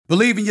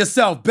Believe in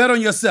yourself. Bet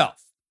on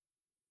yourself.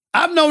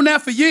 I've known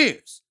that for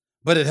years,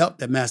 but it helped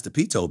that Master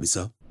P told me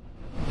so.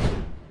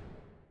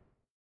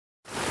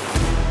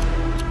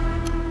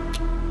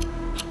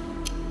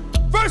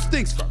 First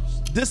things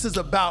first, this is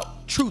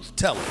about truth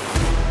telling.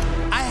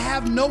 I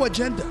have no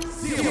agenda.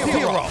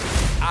 Zero.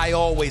 I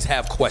always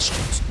have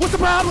questions. What's the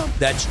problem?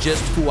 That's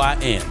just who I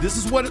am. This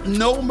is what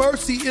No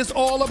Mercy is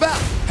all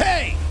about.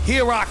 Hey,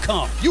 here I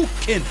come. You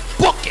can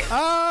book it.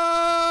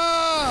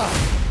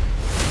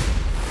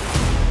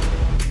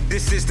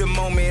 This is the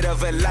moment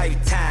of a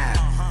lifetime.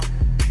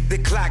 The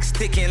clock's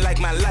ticking like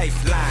my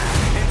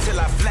lifeline. Until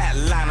I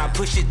flatline, I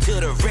push it to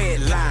the red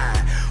line.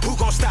 Who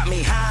gon' stop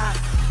me high?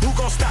 Who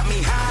gon' stop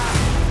me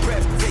high?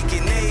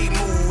 Breathtaking, a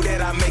move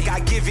that I make. I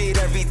give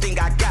it everything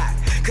I got.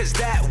 Cause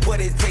that's what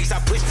it takes. I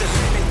push the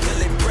limit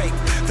till it break.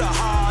 The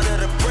heart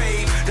of the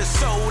brave. The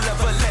soul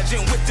of a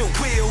legend with the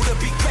will to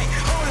be great.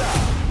 Hold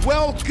up.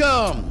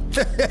 Welcome.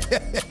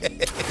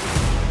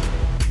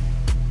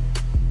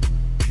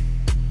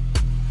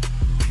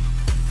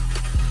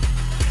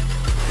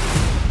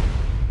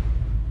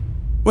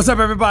 What's up,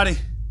 everybody?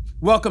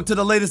 Welcome to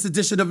the latest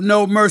edition of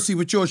No Mercy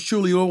with yours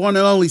truly, the one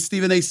and only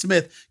Stephen A.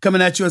 Smith, coming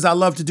at you as I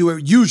love to do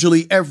it,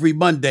 usually every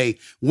Monday,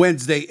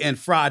 Wednesday, and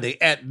Friday,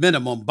 at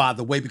minimum, by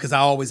the way, because I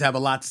always have a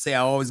lot to say.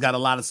 I always got a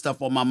lot of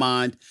stuff on my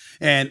mind.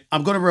 And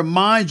I'm going to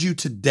remind you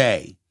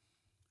today,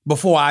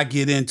 before I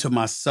get into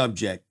my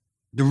subject,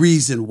 the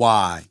reason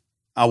why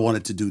I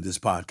wanted to do this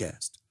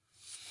podcast.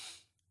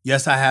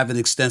 Yes, I have an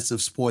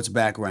extensive sports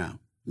background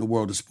in the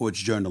world of sports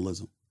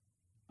journalism.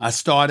 I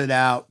started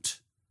out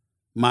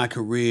my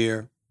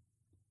career.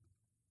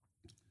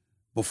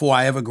 Before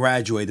I ever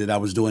graduated, I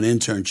was doing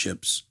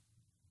internships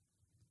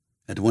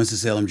at the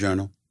Winston-Salem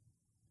Journal,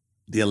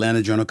 the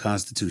Atlanta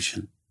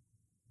Journal-Constitution,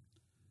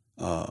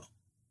 the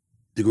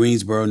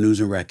Greensboro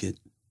News and Record,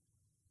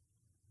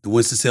 the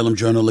Winston-Salem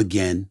Journal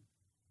again.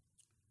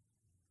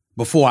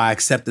 Before I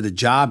accepted a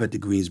job at the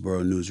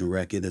Greensboro News and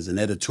Record as an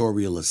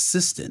editorial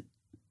assistant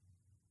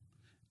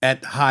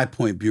at the High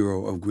Point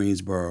Bureau of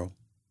Greensboro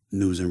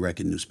News and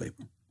Record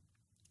newspaper.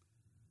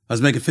 I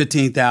was making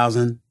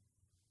 $15,000.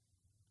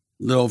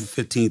 A little over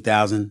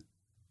 15,000. I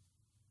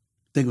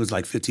think it was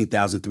like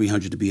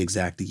 15,300 to be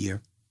exact a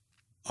year.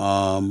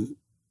 When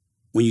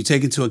you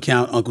take into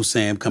account Uncle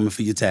Sam coming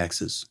for your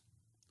taxes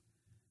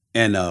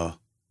and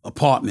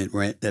apartment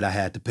rent that I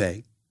had to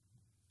pay,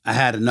 I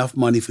had enough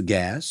money for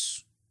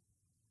gas.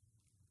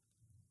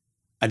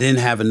 I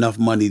didn't have enough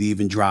money to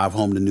even drive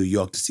home to New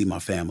York to see my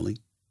family.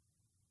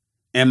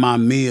 And my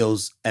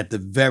meals, at the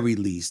very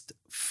least,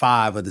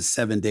 5 of the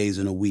 7 days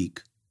in a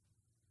week,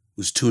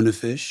 was tuna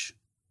fish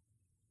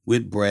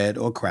with bread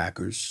or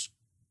crackers,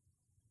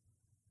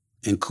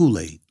 and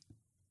Kool-Aid.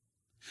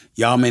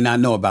 Y'all may not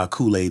know about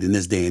Kool-Aid in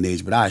this day and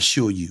age, but I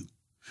assure you,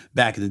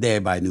 back in the day,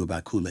 everybody knew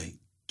about Kool-Aid.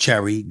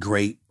 Cherry,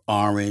 grape,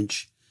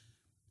 orange.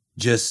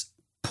 Just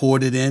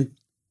poured it in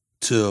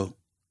to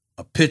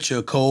a pitcher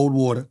of cold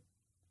water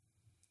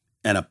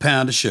and a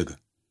pound of sugar.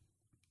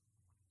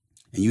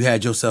 And you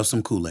had yourself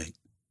some Kool-Aid.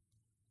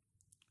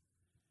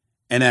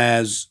 And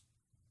as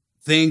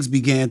things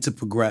began to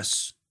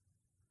progress,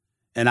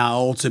 and I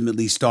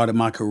ultimately started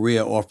my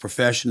career off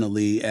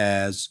professionally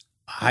as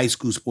a high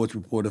school sports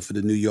reporter for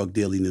the New York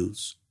Daily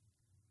News.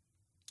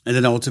 And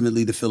then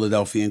ultimately the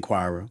Philadelphia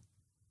Inquirer.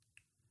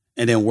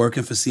 And then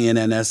working for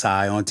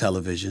CNN-SI on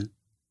television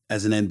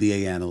as an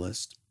NBA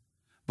analyst.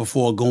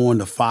 Before going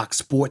to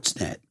Fox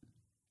Sportsnet.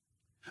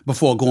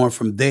 Before going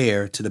from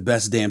there to the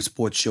Best Damn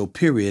Sports Show,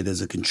 period,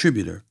 as a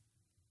contributor.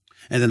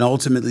 And then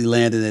ultimately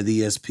landing at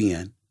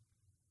ESPN.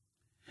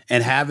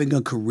 And having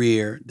a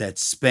career that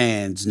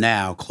spans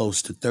now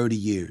close to 30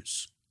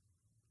 years.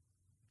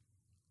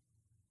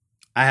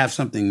 I have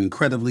something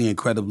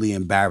incredibly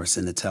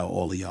embarrassing to tell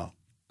all of y'all.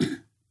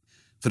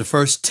 For the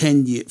first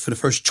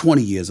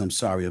 20 years,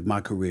 of my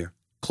career,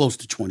 close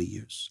to 20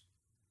 years,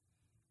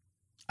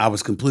 I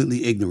was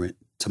completely ignorant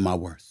to my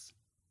worth.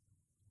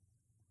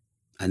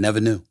 I never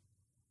knew.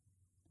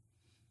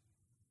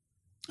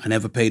 I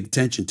never paid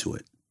attention to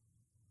it.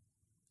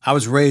 I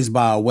was raised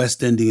by a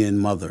West Indian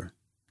mother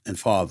and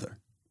father.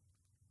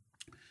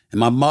 And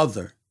my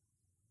mother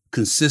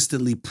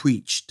consistently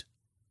preached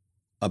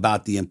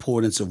about the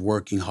importance of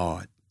working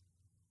hard.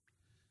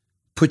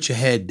 Put your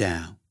head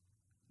down,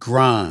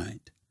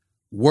 grind,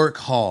 work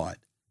hard,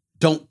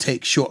 don't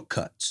take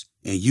shortcuts,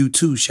 and you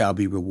too shall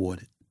be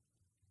rewarded.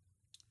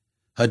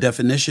 Her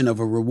definition of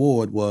a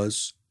reward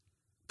was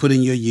put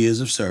in your years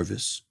of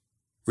service,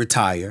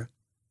 retire,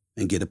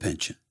 and get a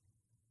pension.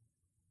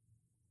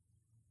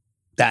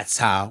 That's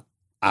how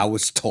I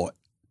was taught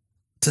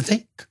to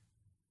think.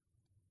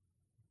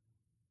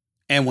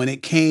 And when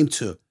it came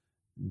to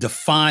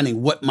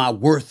defining what my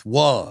worth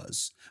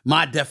was,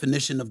 my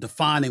definition of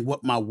defining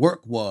what my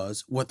worth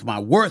was, was to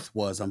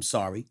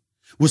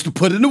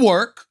put in the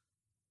work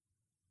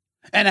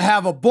and to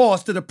have a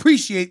boss that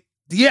appreciate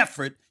the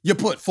effort you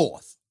put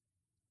forth.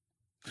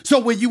 So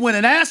when you went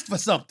and asked for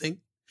something,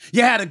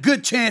 you had a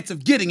good chance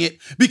of getting it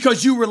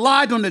because you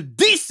relied on the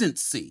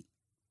decency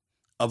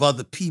of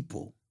other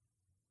people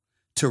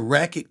to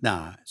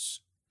recognize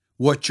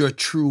what your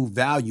true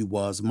value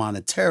was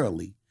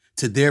monetarily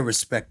to their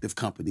respective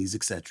companies,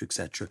 et cetera, et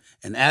cetera.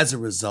 And as a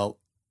result,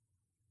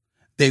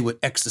 they would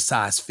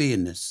exercise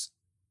fairness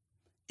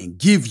and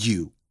give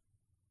you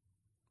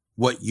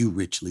what you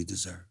richly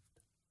deserved.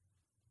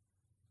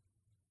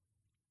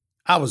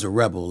 I was a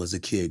rebel as a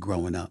kid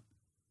growing up.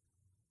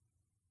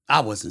 I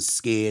wasn't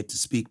scared to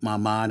speak my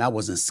mind. I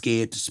wasn't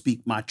scared to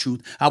speak my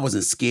truth. I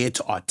wasn't scared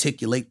to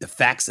articulate the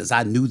facts as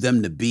I knew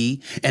them to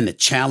be and to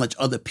challenge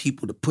other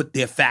people to put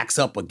their facts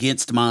up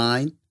against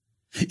mine.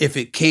 If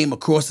it came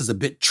across as a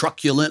bit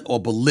truculent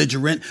or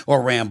belligerent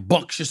or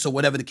rambunctious or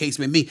whatever the case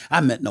may be,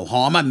 I meant no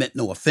harm. I meant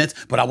no offense,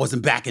 but I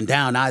wasn't backing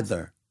down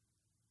either.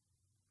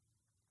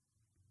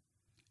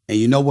 And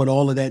you know what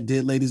all of that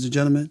did, ladies and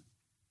gentlemen?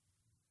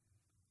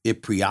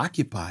 It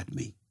preoccupied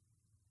me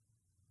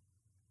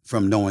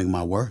from knowing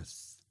my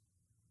worth.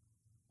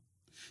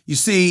 You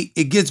see,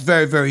 it gets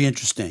very, very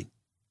interesting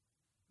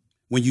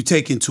when you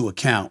take into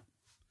account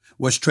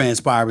what's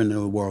transpiring in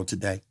the world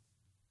today.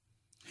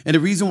 And the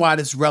reason why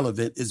this is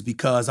relevant is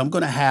because I'm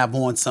going to have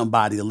on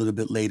somebody a little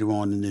bit later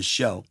on in this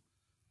show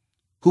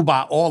who,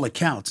 by all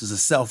accounts, is a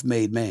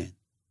self-made man.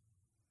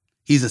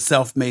 He's a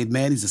self-made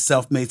man. He's a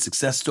self-made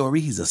success story.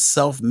 He's a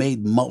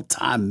self-made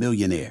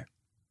multi-millionaire.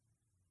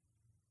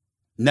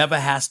 Never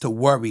has to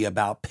worry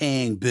about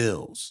paying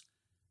bills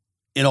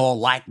in all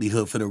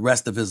likelihood for the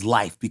rest of his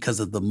life because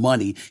of the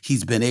money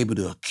he's been able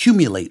to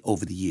accumulate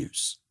over the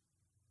years.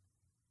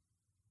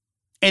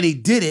 And he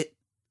did it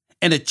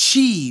and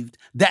achieved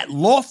that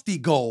lofty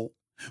goal,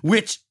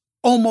 which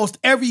almost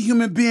every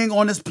human being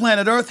on this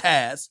planet Earth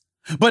has,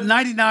 but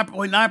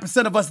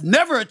 99.9% of us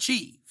never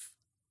achieve.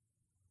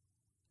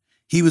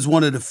 He was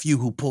one of the few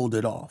who pulled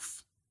it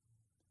off.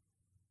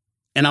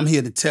 And I'm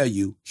here to tell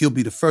you, he'll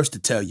be the first to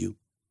tell you,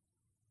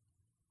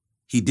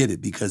 he did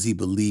it because he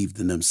believed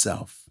in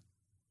himself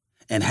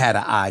and had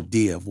an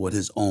idea of what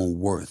his own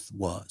worth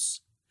was.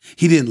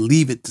 He didn't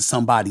leave it to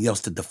somebody else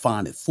to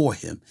define it for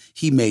him.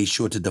 He made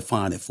sure to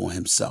define it for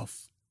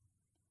himself.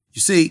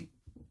 You see,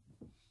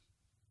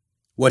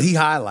 what he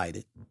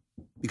highlighted,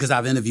 because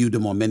I've interviewed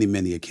him on many,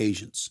 many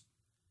occasions,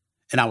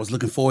 and I was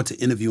looking forward to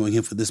interviewing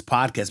him for this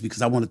podcast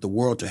because I wanted the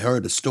world to hear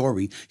the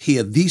story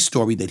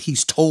that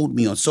he's told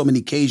me on so many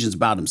occasions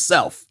about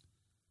himself.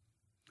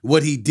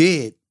 What he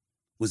did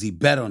was he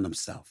bet on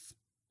himself.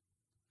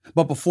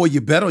 But before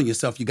you bet on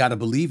yourself, you got to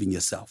believe in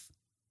yourself.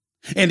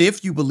 And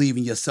if you believe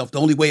in yourself, the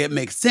only way it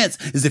makes sense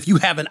is if you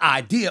have an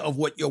idea of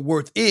what your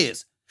worth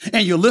is.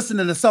 And you're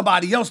listening to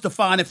somebody else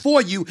define it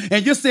for you.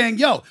 And you're saying,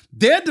 yo,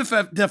 their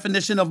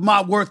definition of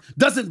my worth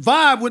doesn't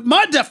vibe with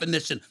my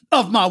definition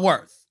of my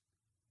worth.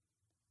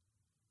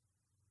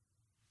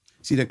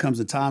 See, there comes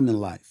a time in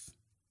life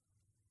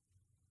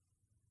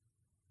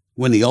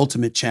when the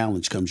ultimate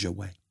challenge comes your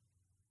way.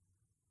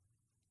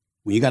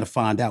 When you got to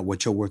find out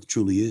what your worth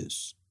truly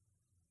is.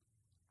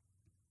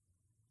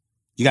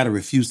 You got to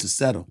refuse to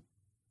settle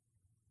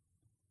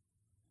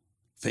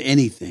for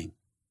anything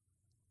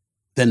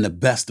than the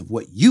best of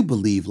what you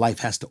believe life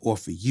has to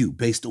offer you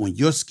based on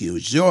your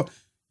skills,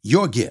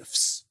 your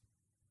gifts,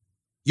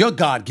 your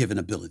God-given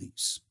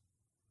abilities.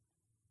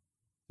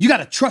 You got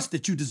to trust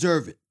that you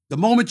deserve it. The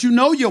moment you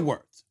know your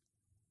worth,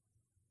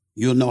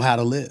 you'll know how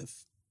to live.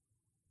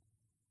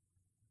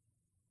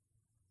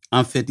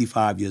 I'm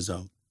 55 years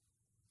old.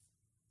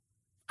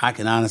 I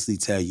can honestly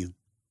tell you,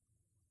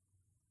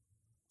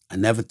 I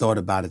never thought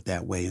about it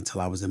that way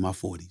until I was in my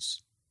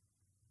 40s.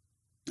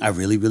 I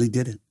really, really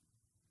didn't.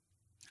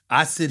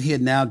 I sit here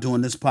now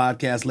doing this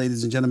podcast,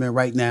 ladies and gentlemen,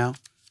 right now,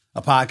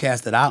 a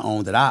podcast that I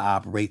own, that I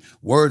operate,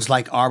 words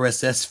like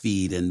RSS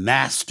feed and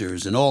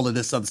masters and all of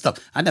this other stuff.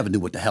 I never knew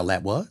what the hell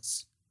that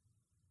was.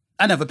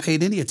 I never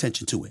paid any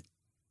attention to it.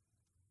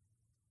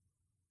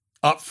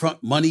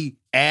 Upfront money,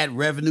 ad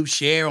revenue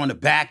share on the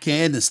back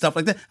end and stuff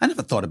like that. I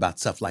never thought about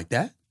stuff like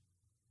that.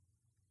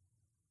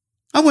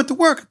 I went to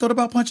work. I thought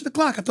about punching the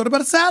clock. I thought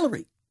about a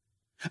salary.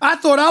 I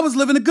thought I was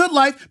living a good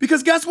life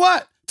because guess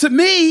what? To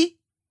me,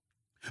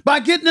 by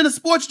getting into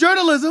sports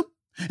journalism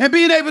and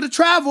being able to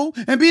travel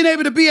and being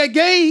able to be at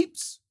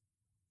games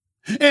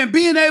and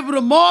being able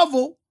to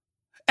marvel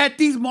at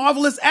these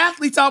marvelous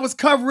athletes I was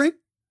covering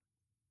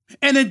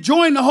and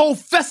enjoying the whole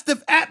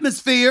festive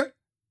atmosphere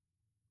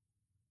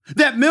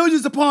that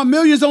millions upon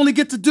millions only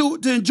get to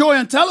enjoy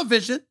on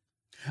television,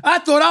 I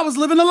thought I was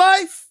living a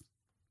life.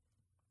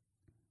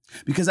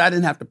 Because I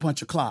didn't have to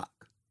punch a clock.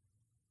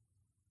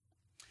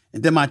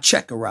 And then my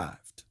check arrived.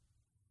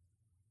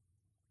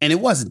 And it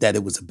wasn't that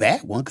it was a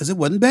bad one, because it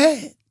wasn't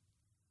bad.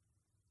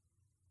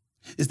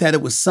 It's that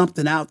it was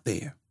something out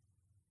there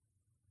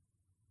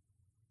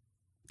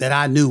that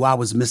I knew I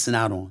was missing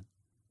out on.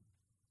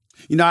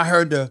 You know, I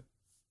heard the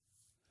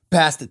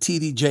Pastor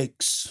T.D.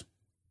 Jakes,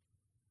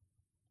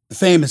 the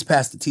famous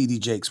Pastor T.D.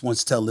 Jakes,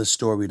 once tell this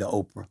story to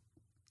Oprah.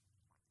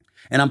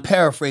 And I'm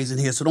paraphrasing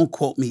here, so don't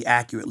quote me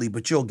accurately,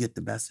 but you'll get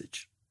the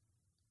message.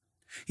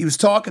 He was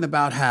talking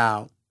about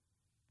how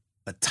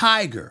a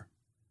tiger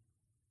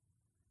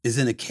is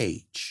in a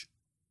cage.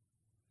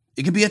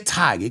 It could be a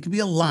tiger. It could be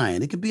a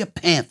lion. It could be a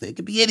panther. It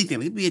could be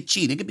anything. It could be a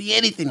cheetah. It could be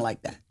anything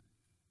like that.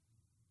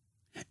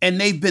 And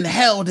they've been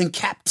held in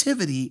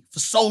captivity for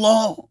so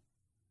long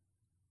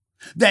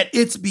that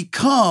it's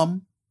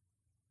become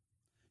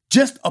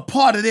just a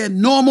part of their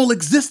normal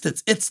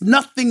existence. It's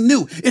nothing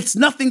new. It's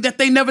nothing that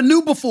they never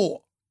knew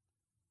before.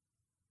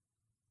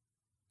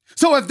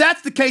 So if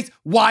that's the case,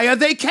 why are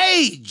they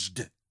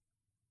caged?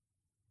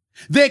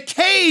 They're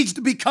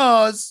caged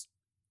because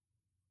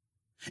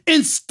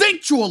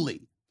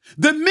instinctually,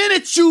 the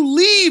minute you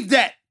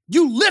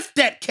lift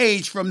that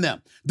cage from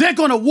them, they're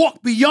going to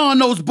walk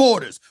beyond those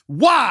borders.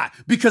 Why?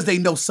 Because they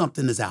know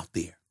something is out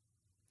there.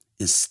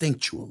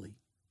 Instinctually.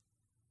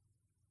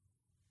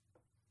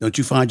 Don't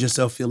you find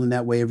yourself feeling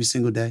that way every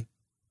single day?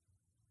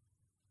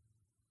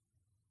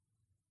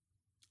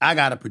 I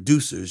got a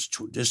producer who's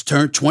just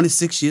turned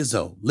 26 years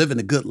old, living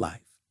a good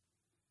life.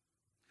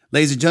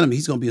 Ladies and gentlemen,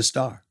 he's going to be a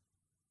star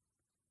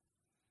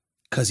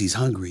because he's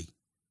hungry.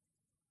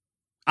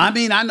 I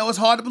mean, I know it's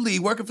hard to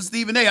believe working for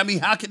Stephen A. I mean,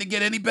 how can it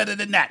get any better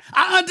than that?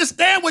 I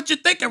understand what you're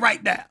thinking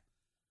right now.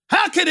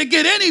 How can it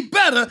get any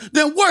better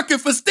than working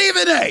for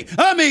Stephen A?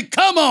 I mean,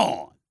 come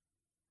on.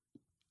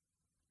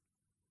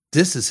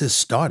 This is his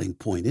starting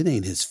point. It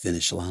ain't his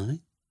finish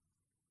line.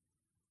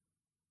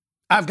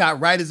 I've got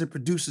writers and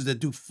producers that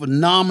do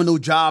phenomenal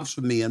jobs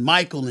for me, and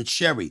Michael and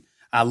Sherry.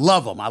 I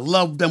love them. I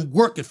love them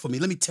working for me.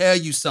 Let me tell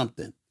you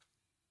something.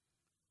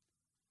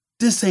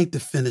 This ain't the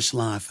finish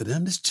line for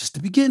them. This is just the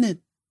beginning.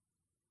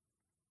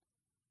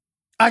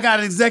 I got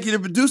an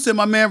executive producer,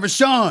 my man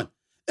Rashawn.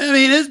 I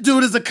mean, this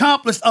dude has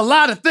accomplished a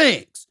lot of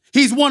things.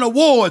 He's won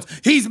awards.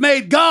 He's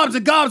made gobs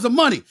and gobs of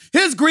money.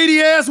 His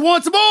greedy ass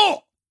wants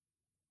more.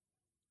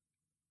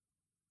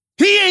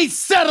 He ain't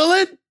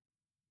settling.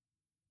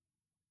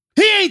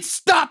 He ain't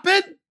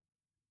stopping.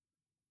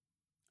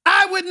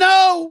 I would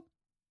know.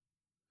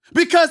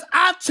 Because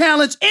I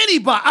challenge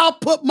anybody. I'll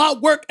put my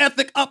work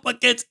ethic up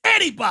against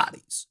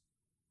anybody's.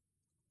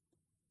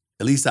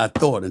 At least I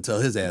thought until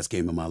his ass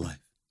came in my life.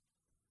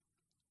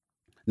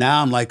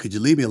 Now I'm like, could you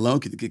leave me alone?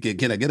 Can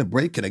I get a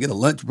break? Can I get a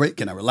lunch break?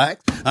 Can I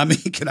relax? I mean,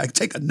 can I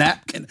take a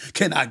nap?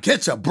 Can I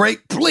get a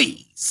break,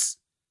 please?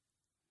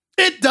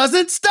 It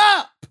doesn't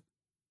stop.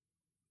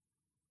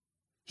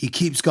 He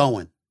keeps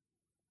going.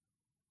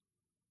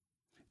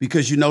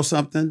 Because you know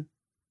something?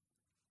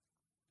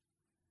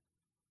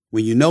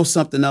 When you know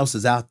something else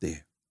is out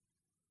there,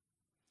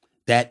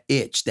 that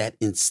itch, that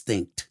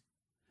instinct,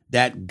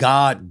 that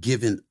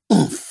God-given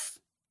oomph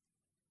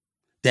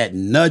that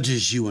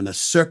nudges you in a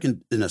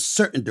certain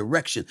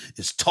direction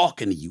is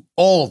talking to you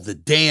all the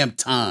damn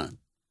time,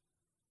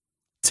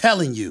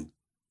 telling you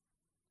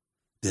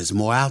there's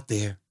more out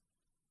there.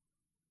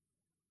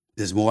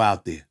 There's more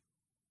out there.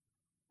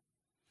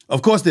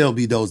 Of course, there'll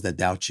be those that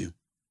doubt you.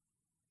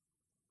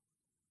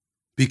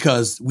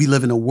 Because we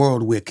live in a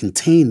world where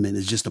containment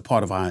is just a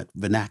part of our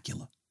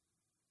vernacular.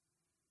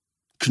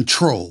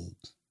 Control.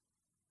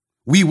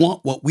 We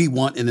want what we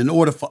want, and in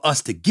order for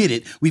us to get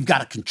it, we've got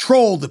to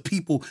control the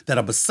people that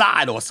are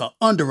beside us, or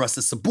under us,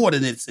 or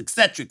subordinates,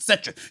 etc.,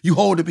 etc. You're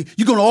going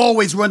to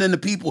always run into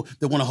people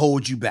that want to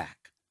hold you back,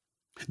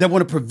 that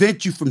want to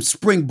prevent you from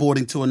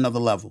springboarding to another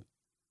level,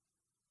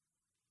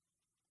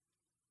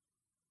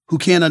 who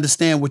can't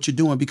understand what you're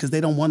doing because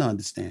they don't want to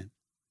understand.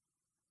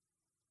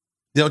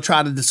 They'll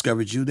try to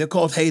discourage you. They're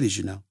called haters,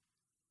 you know.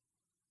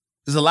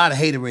 There's a lot of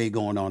haterade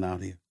going on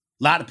out here.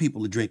 A lot of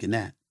people are drinking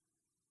that.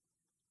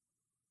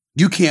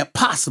 You can't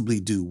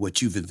possibly do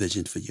what you've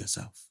envisioned for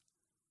yourself.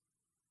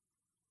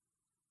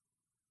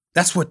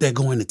 That's what they're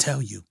going to tell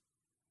you.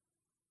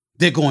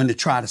 They're going to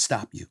try to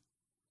stop you.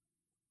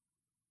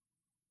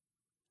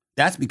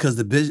 That's because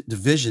the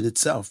vision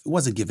itself, it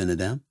wasn't given to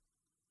them.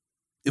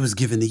 It was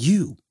given to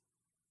you.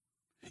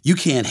 You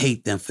can't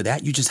hate them for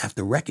that. You just have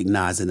to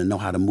recognize it and know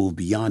how to move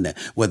beyond that,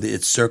 whether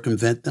it's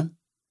circumvent them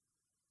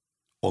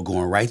or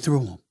going right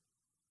through them.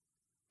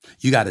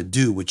 You got to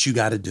do what you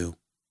got to do.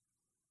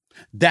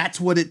 That's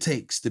what it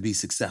takes to be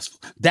successful.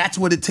 That's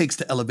what it takes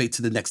to elevate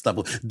to the next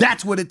level.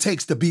 That's what it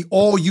takes to be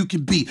all you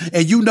can be.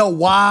 And you know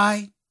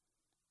why?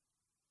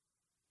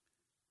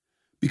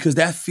 Because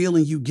that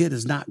feeling you get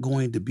is not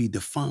going to be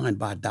defined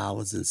by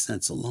dollars and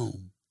cents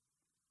alone.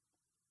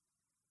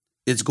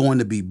 It's going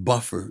to be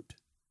buffered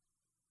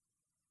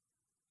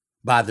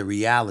by the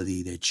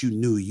reality that you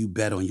knew you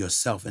bet on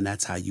yourself, and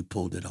that's how you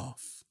pulled it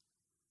off.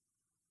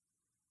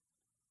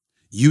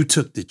 You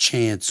took the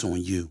chance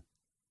on you.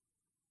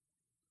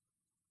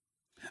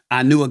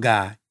 I knew a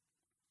guy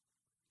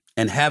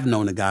and have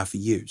known a guy for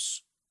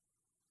years.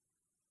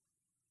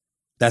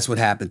 That's what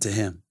happened to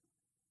him.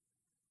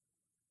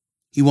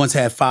 He once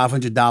had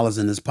 $500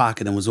 in his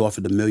pocket and was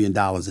offered $1 million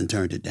and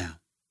turned it down.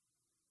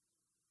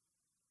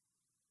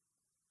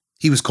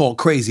 He was called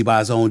crazy by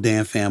his own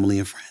damn family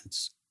and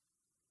friends.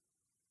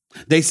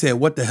 They said,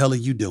 what the hell are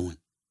you doing?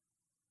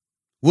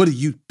 What are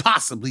you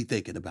possibly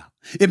thinking about?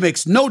 It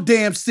makes no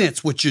damn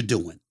sense what you're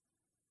doing.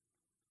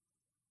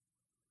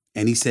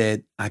 And he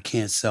said, I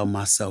can't sell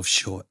myself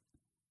short.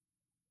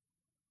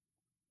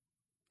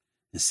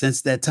 And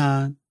since that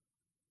time,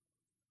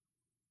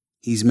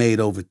 He's made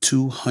over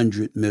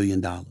 $200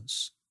 million.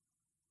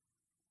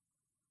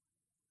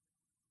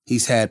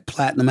 He's had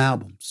platinum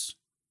albums.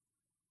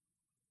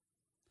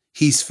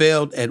 He's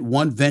failed at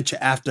one venture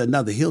after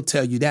another. He'll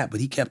tell you that, but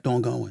he kept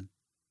on going.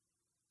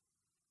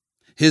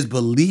 His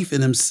belief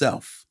in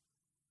himself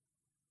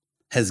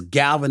has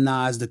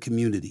galvanized the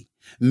community,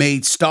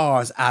 made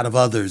stars out of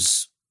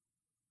others,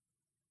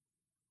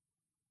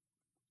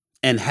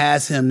 and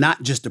has him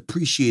not just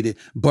appreciated,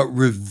 but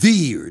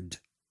revered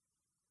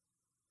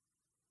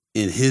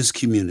in his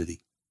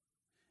community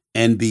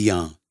and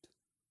beyond.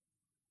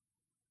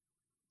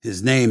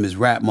 His name is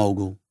rap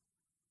mogul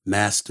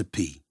Master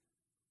P.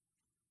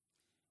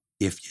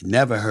 If you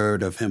never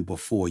heard of him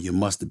before, you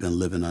must have been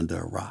living under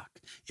a rock.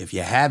 If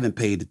you haven't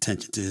paid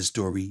attention to his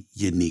story,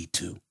 you need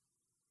to.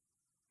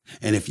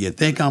 And if you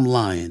think I'm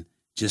lying,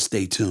 just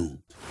stay tuned.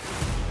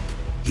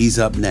 He's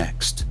up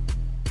next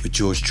with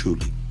yours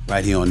truly,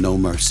 right here on No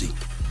Mercy,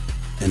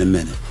 in a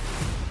minute.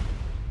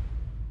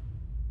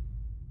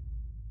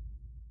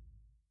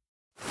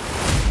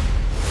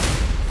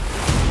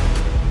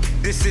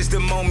 This is the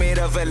moment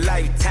of a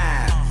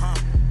lifetime.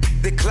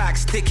 The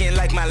clock's ticking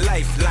like my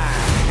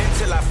lifeline.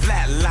 Until I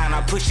flatline,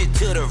 I push it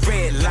to the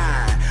red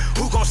line.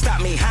 Who gon'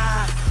 stop me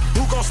high?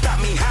 Who gon'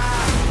 stop me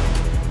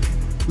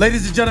high?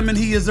 Ladies and gentlemen,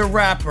 he is a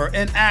rapper,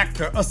 an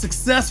actor, a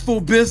successful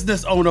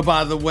business owner,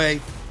 by the way,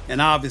 and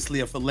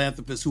obviously a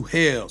philanthropist who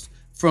hails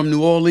from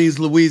New Orleans,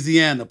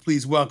 Louisiana.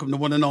 Please welcome the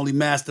one and only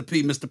Master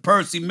P, Mr.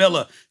 Percy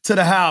Miller, to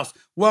the house.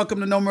 Welcome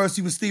to No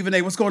Mercy with Stephen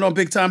A. What's going on,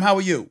 big time? How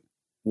are you?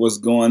 What's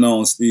going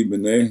on,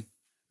 Stephen A?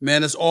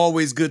 Man, it's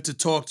always good to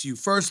talk to you.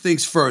 First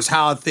things first,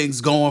 how are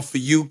things going for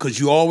you? Because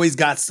you always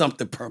got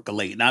something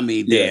percolating. I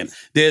mean, damn,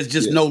 there's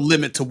just no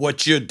limit to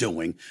what you're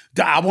doing.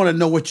 I want to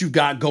know what you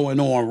got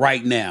going on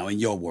right now in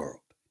your world.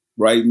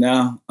 Right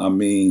now, I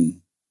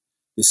mean,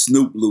 the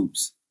Snoop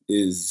Loops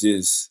is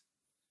just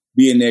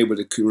being able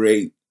to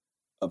create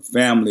a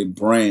family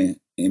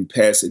brand and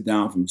pass it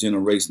down from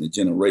generation to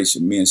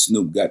generation. Me and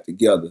Snoop got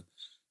together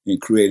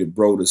and created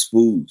Brothers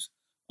Foods,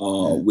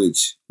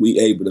 which we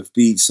able to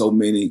feed so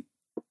many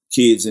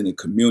kids in the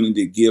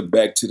community, give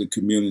back to the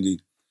community.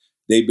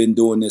 They've been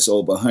doing this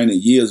over 100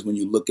 years. When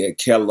you look at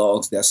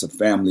Kellogg's, that's a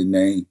family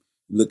name.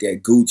 You look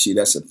at Gucci,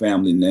 that's a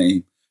family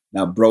name.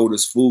 Now,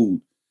 Brothers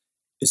Food,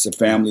 it's a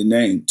family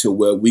name to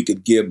where we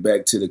could give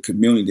back to the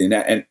community.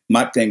 And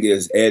my thing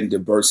is adding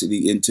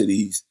diversity into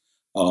these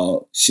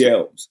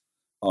shelves,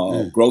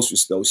 grocery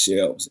store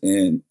shelves.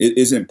 And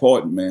it's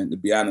important, man, to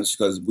be honest,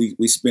 because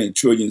we spend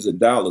trillions of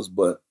dollars,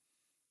 but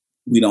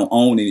we don't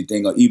own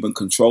anything or even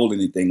control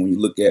anything. When you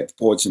look at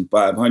Fortune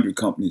 500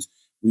 companies,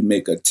 we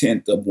make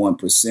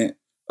 0.1%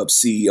 of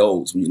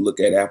CEOs. When you look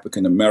at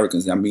African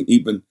Americans, I mean,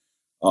 even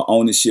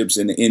ownerships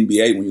in the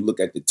NBA, when you look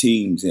at the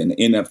teams and the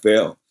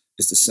NFL,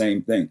 it's the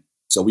same thing.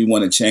 So we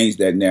want to change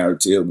that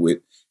narrative with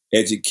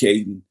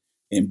educating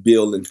and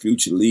building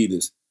future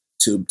leaders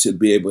to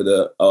be able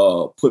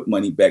to put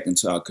money back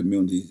into our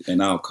communities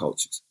and our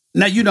cultures.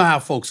 Now, you know how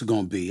folks are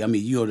going to be. I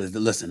mean,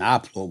 listen, I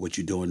applaud what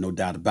you're doing, no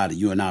doubt about it.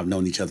 You and I have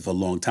known each other for a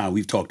long time.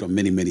 We've talked on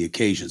many, many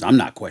occasions. I'm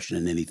not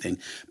questioning anything.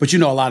 But you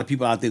know, a lot of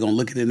people out there going to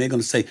look at it and they're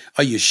going to say,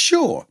 are you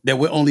sure that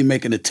we're only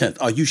making 1/10?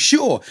 Are you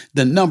sure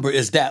the number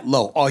is that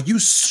low? Are you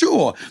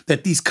sure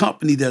that these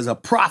companies that are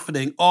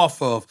profiting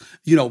off of,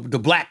 the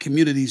black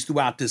communities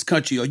throughout this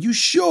country, are you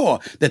sure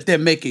that they're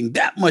making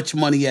that much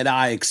money at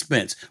our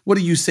expense? What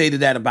do you say to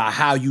that about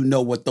how you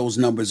know what those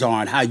numbers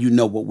are and how you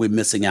know what we're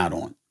missing out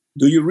on?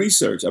 Do your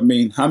research. I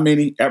mean, how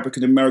many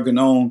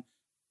African-American-owned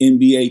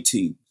NBA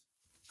teams?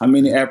 How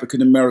many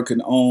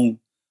African-American-owned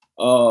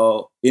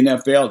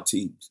NFL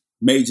teams?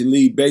 Major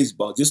League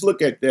Baseball. Just look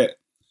at that.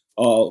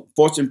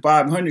 Fortune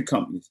 500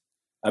 companies.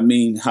 I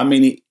mean, how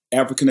many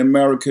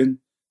African-American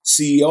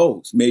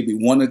CEOs? Maybe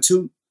one or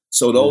two.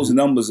 So those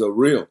numbers are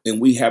real. And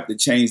we have to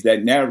change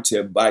that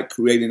narrative by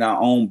creating our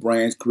own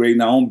brands,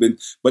 creating our own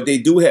business. But they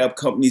do have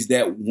companies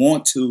that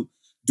want to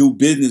do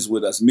business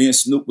with us. Me and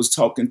Snoop was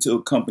talking to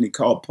a company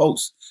called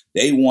Post.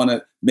 They want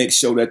to make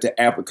sure that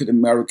the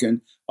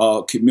African-American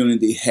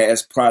community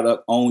has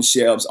product on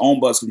shelves, on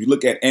bus. When you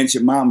look at Aunt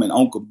Jemima and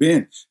Uncle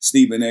Ben,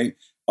 Stephen A.,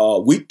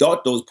 we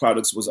thought those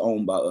products was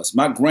owned by us.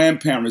 My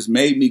grandparents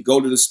made me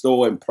go to the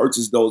store and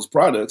purchase those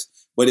products,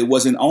 but it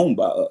wasn't owned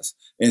by us.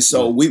 And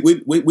so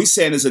we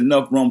saying there's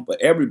enough room for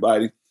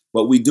everybody,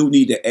 but we do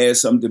need to add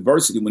some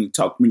diversity when you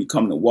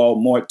come to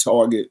Walmart,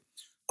 Target,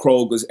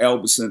 Kroger's,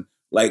 Albertson.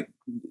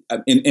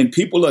 And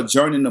people are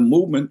joining the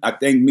movement. I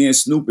think me and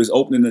Snoop is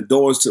opening the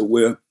doors to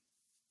where,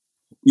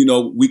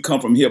 we come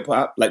from hip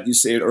hop, like you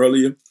said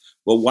earlier,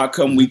 but why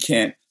come we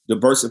can't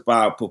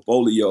diversify our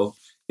portfolio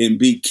and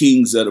be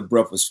kings of the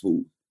breakfast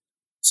food?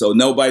 So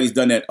nobody's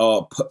done that.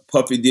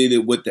 Puffy did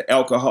it with the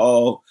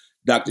alcohol.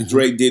 Dr.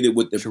 Dre did it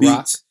with the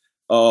beats.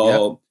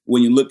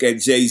 When you look at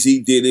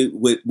Jay-Z did it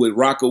with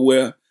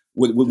Rockaware,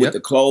 with the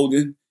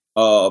clothing.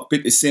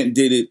 50 Cent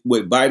did it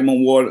with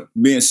vitamin water.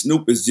 Me and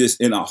Snoop is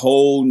just in a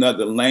whole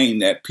nother lane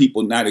that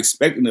people not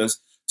expecting us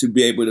to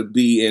be able to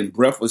be in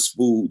breakfast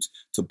foods,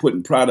 to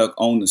putting product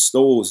on the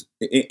stores,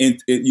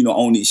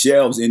 on these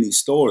shelves in these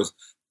stores.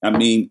 I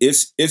mean,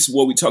 it's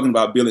what we're talking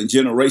about, building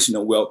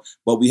generational wealth,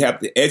 but we have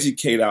to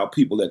educate our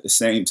people at the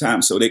same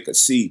time so they could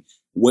see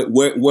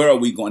where are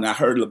we going. I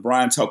heard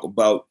LeBron talk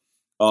about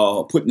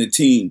putting a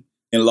team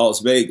in Las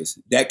Vegas.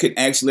 That could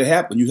actually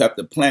happen. You have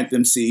to plant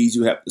them seeds.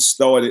 You have to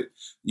start it.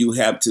 You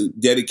have to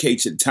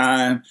dedicate your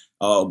time.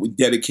 We're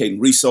dedicating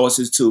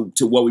resources to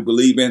what we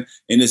believe in.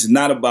 And it's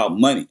not about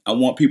money. I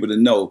want people to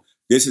know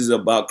this is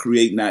about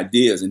creating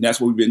ideas. And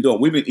that's what we've been doing.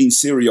 We've been eating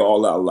cereal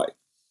all our life.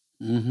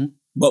 Mm-hmm.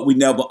 But we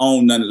never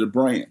owned none of the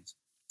brands.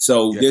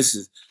 So this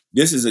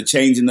is a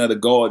changing of the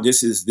guard.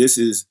 This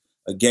is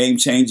a game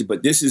changer.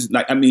 But this is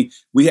not, I mean,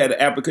 we had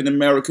an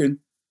African-American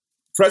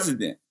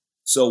president.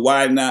 So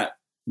why not?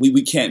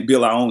 We can't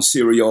build our own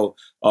cereal,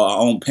 our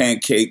own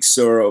pancakes,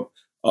 syrup,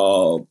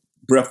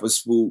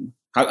 breakfast food.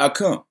 How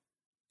come?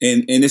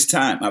 And it's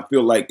time. I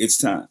feel like it's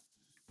time.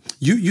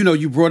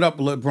 You brought up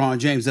LeBron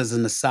James as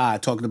an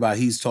aside,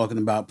 he's talking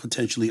about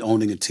potentially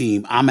owning a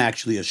team. I'm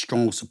actually a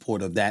strong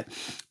supporter of that.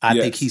 I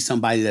think he's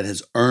somebody that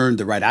has earned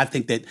the right. I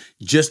think that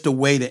just the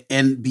way the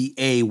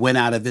NBA went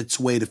out of its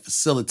way to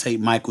facilitate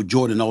Michael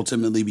Jordan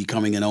ultimately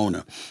becoming an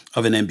owner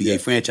of an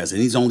NBA franchise,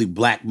 and he's only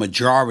black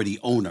majority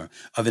owner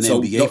of an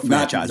NBA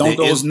franchise. Don't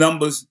those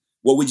numbers,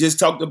 what we just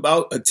talked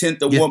about,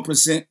 1/10 of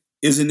 1%,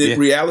 isn't it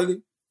reality?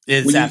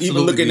 It's when you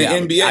even look in the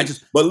reality.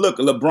 NBA. But look,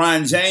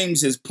 LeBron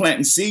James is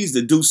planting seeds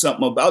to do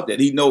something about that.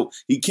 He know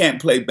he can't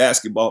play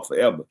basketball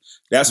forever.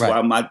 That's why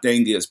my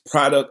thing is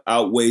product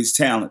outweighs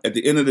talent. At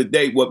the end of the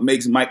day, what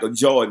makes Michael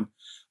Jordan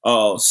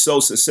so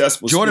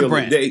successful Jordan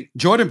brand. The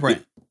Jordan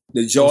brand.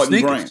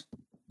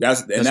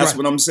 That's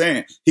what I'm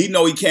saying. He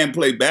know he can't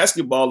play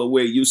basketball the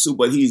way he used to,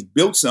 but he's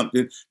built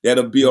something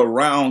that'll be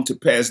around to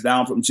pass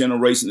down from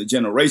generation to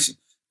generation.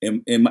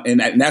 And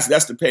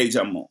that's the page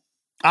I'm on.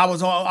 I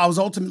was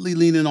ultimately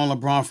leaning on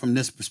LeBron from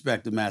this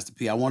perspective, Master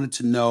P. I wanted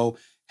to know,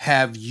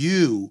 have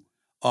you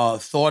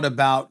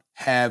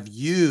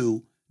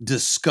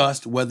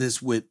discussed, whether it's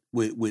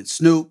with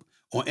Snoop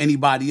or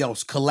anybody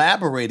else,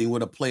 collaborating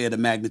with a player the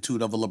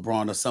magnitude of a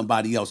LeBron or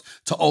somebody else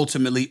to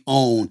ultimately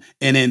own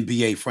an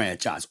NBA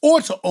franchise or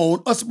to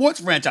own a sports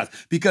franchise?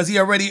 Because he's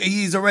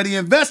already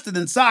invested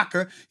in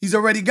soccer. He's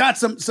already got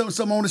some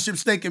ownership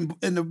stake in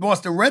the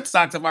Boston Red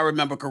Sox, if I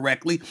remember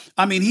correctly.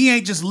 I mean, he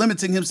ain't just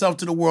limiting himself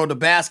to the world of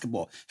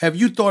basketball. Have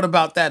you thought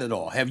about that at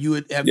all? Have you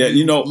looked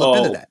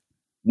into that?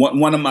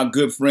 One of my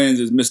good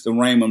friends is Mr.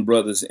 Raymond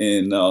Brothers,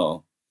 and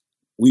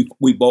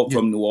we both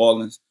from New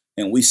Orleans.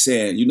 And we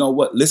saying, you know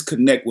what, let's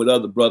connect with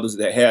other brothers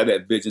that have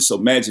that vision. So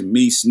imagine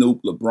me,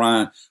 Snoop,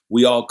 LeBron,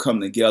 we all come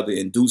together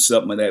and do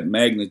something of that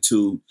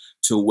magnitude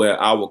to where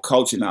our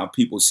culture and our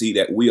people see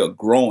that we are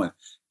growing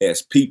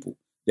as people,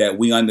 that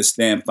we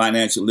understand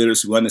financial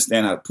literacy, we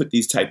understand how to put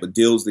these type of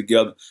deals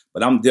together.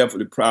 But I'm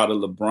definitely proud of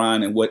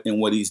LeBron and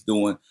what he's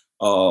doing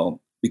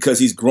because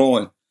he's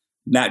growing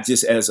not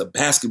just as a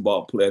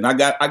basketball player. And I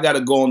got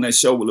to go on that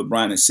show with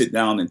LeBron and sit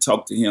down and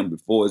talk to him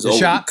before it's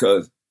over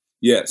because,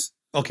 yes.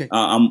 Okay.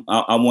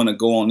 I want to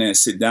go on there and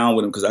sit down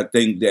with him because I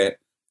think that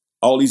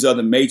all these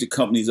other major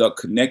companies are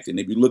connected.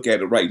 If you look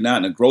at it right now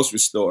in the grocery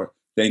store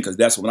thing, because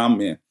that's what I'm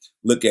in,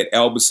 look at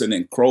Albertson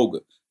and Kroger.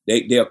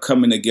 They are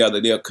coming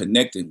together. They are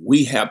connecting.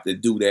 We have to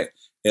do that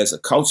as a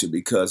culture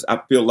because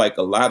I feel like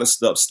a lot of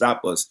stuff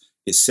stop us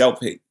is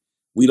self-hate.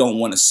 We don't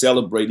want to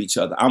celebrate each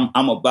other.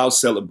 I'm about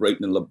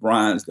celebrating the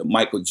LeBrons, the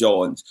Michael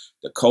Jordans,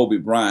 the Kobe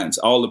Bryants,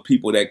 all the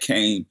people that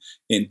came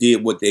and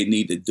did what they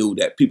need to do,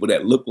 that people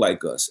that look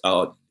like us.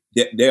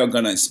 They're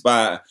going to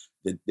inspire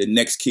the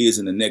next kids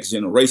and the next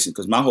generation.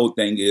 Because my whole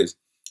thing is,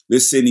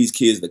 let's send these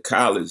kids to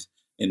college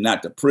and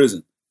not to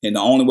prison. And the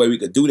only way we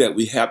could do that,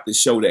 we have to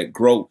show that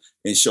growth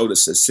and show the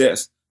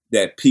success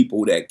that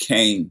people that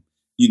came,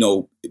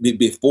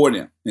 before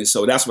them. And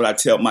so that's what I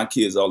tell my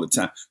kids all the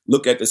time.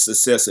 Look at the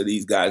success of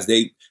these guys.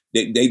 They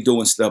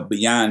doing stuff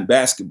beyond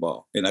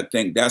basketball. And I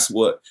think that's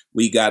what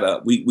we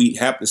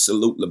have to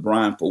salute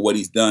LeBron for what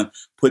he's done,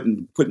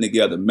 putting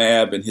together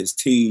Mav and his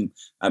team.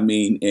 I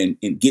mean,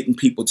 and getting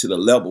people to the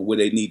level where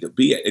they need to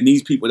be at. And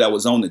these people that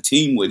was on the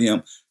team with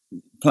him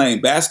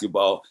playing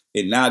basketball,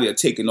 and now they're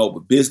taking over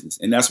business.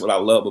 And that's what I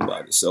love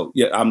about it. So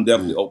yeah, I'm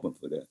definitely open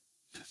for that.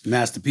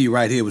 Master P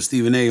right here with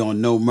Stephen A. on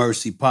No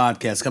Mercy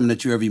Podcast, coming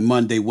at you every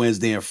Monday,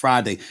 Wednesday, and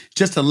Friday,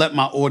 just to let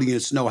my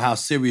audience know how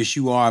serious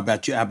you are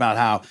about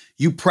how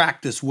you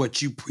practice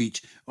what you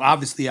preach.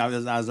 Obviously,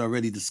 as I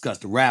already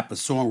discussed, a rapper,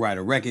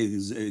 songwriter, record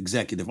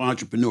executive,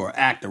 entrepreneur,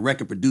 actor,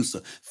 record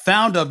producer,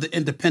 founder of the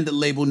independent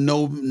label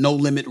No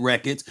Limit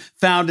Records,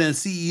 founder and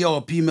CEO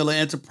of P. Miller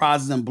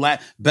Enterprises and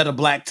Better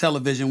Black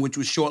Television, which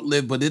was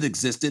short-lived, but it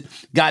existed.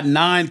 Got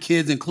 9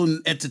 kids,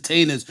 including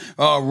entertainers,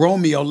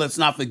 Romeo, let's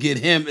not forget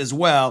him as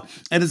well.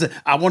 And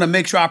I want to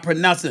make sure I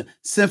pronounce it,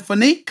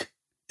 Symphonique.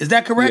 Is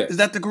that correct? Yes. Is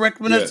that the correct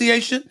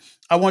pronunciation? Yes.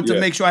 I want to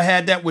make sure I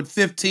had that with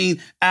 15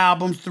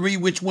 albums, 3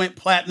 which went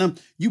platinum.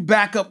 You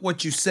back up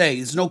what you say.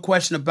 There's no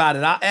question about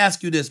it. I'll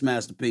ask you this,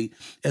 Master P,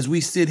 as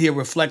we sit here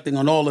reflecting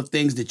on all the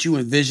things that you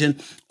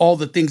envision, all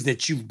the things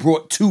that you've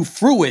brought to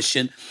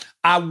fruition.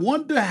 I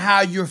wonder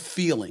how you're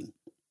feeling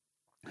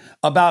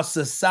about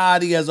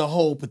society as a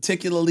whole,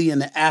 particularly in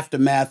the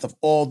aftermath of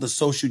all the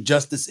social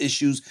justice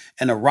issues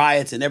and the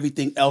riots and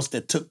everything else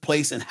that took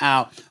place, and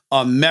how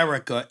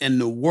America and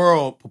the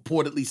world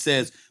purportedly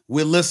says,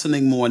 we're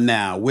listening more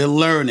now, we're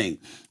learning,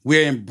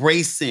 we're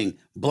embracing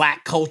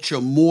Black culture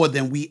more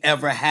than we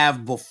ever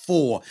have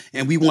before,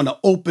 and we want to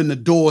open the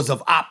doors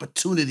of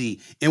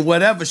opportunity in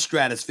whatever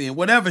stratosphere, in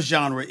whatever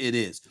genre it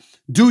is.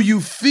 Do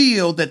you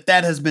feel that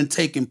that has been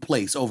taking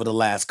place over the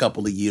last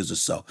couple of years or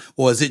so?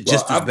 Or is it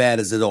just as bad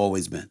as it's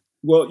always been?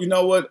 Well, you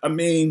know what? I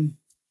mean,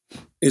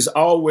 it's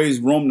always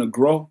room to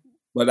grow,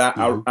 but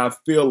I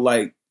feel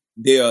like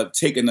they are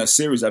taking us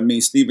serious. I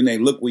mean, Stephen A.,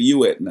 look where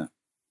you at now.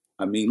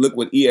 I mean, look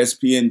what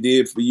ESPN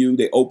did for you.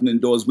 They opening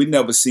doors. We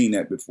never seen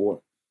that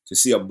before. To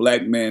see a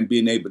Black man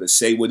being able to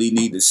say what he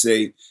need to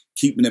say,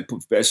 keeping it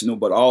professional,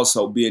 but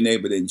also being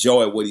able to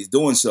enjoy what he's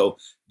doing. So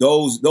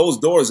those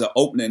doors are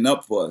opening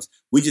up for us.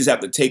 We just have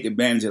to take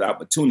advantage of the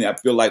opportunity. I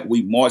feel like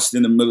we marched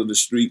in the middle of the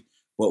street,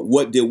 but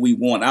what did we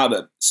want out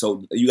of it?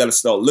 So you got to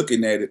start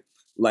looking at it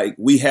like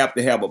we have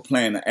to have a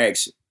plan of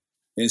action.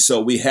 And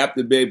so we have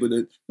to be able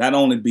to not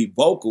only be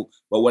vocal,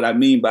 but what I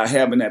mean by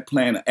having that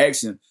plan of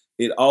action,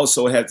 it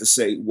also has to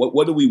say,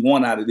 what do we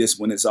want out of this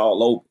when it's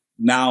all over?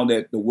 Now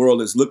that the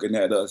world is looking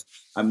at us,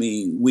 I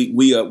mean,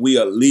 we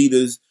are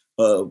leaders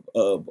of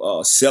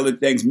selling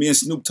things. Me and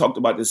Snoop talked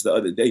about this the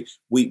other day.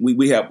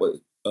 We have a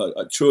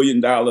 $1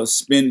 trillion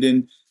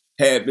spending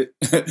habit.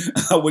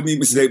 I wouldn't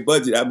even say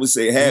budget. I would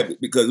say habit,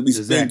 because we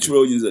spend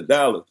trillions of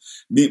dollars.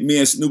 Me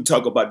and Snoop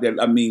talk about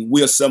that. I mean,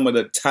 we are some of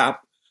the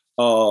top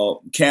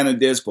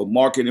candidates for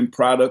marketing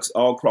products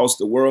all across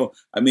the world.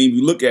 I mean,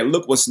 you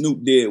look what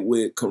Snoop did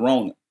with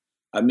Corona.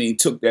 I mean,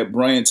 took that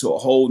brand to a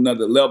whole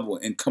nother level,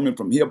 and coming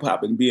from hip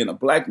hop and being a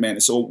Black man.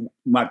 And so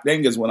my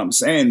thing is, what I'm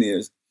saying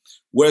is,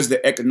 where's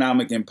the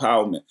economic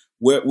empowerment?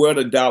 Where are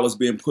the dollars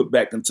being put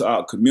back into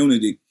our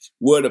community?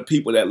 Where are the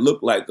people that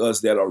look like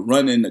us that are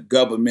running the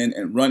government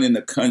and running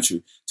the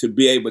country to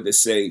be able to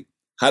say,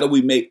 how do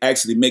we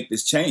actually make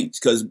this change?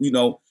 Because, you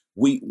know,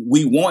 we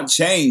want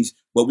change,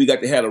 but we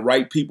got to have the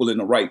right people in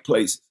the right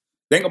places.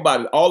 Think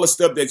about it. All the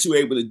stuff that you're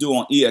able to do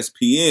on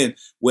ESPN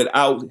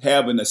without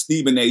having a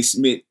Stephen A.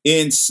 Smith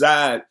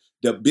inside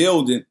the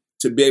building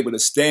to be able to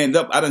stand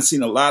up. I done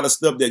seen a lot of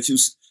stuff that you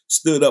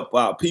stood up for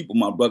our people,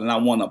 my brother, and I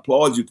want to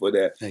applaud you for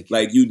that. Thank you.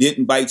 Like, you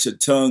didn't bite your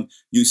tongue.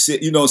 You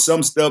said, you know,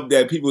 some stuff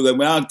that people like,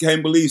 well, I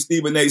can't believe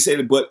Stephen A. said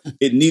it, but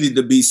it needed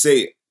to be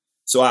said.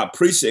 So I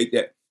appreciate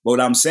that. But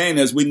what I'm saying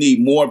is, we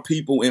need more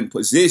people in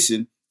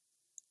position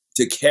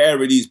to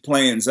carry these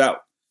plans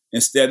out,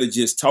 instead of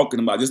just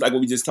talking about, just like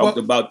what we just talked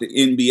about the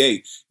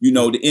NBA. You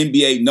know, the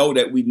NBA know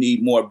that we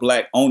need more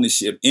Black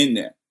ownership in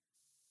there.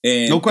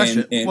 And, no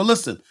question. And well,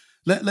 listen,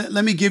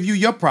 let me give you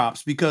your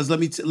props, because let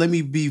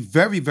me be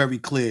very, very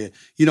clear.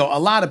 You know, a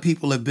lot of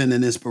people have been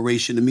an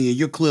inspiration to me, and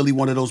you're clearly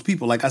one of those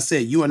people. Like I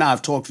said, you and I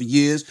have talked for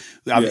years.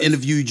 I've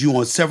interviewed you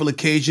on several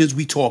occasions.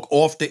 We talk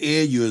off the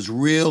air. You're as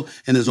real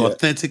and as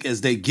authentic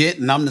as they get,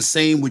 and I'm the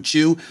same with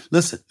you.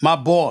 Listen, my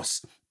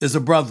boss is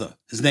a brother.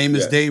 His name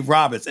is Dave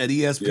Roberts at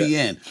ESPN.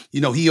 Yeah.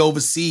 You know, he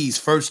oversees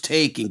First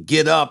Take and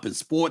Get Up and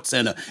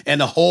SportsCenter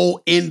and the whole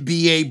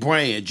NBA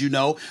brand. You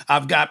know,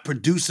 I've got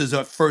producers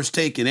at First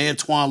Take and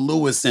Antoine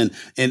Lewis and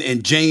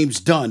James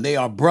Dunn. They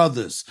are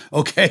brothers.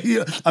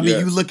 Okay. I mean,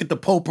 you look at the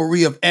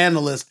potpourri of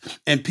analysts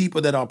and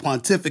people that are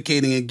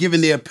pontificating and giving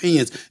their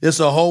opinions.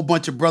 There's a whole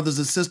bunch of brothers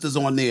and sisters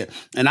on there.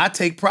 And I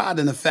take pride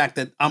in the fact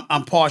that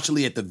I'm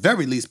partially, at the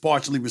very least,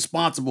 partially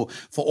responsible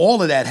for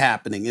all of that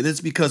happening. And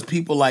it's because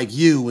people like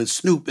you and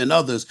Snoop and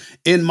others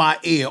in my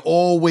ear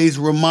always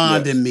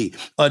reminding me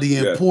of the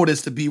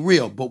importance to be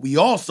real. But we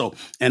also,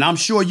 and I'm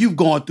sure you've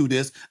gone through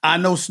this, I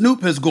know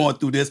Snoop has gone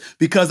through this,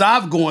 because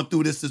I've gone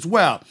through this as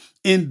well.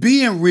 In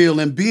being real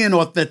and being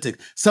authentic,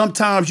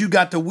 sometimes you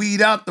got to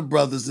weed out the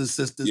brothers and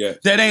sisters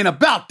that ain't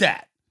about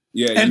that.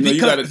 Yeah, and you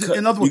because,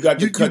 you got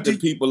to cut the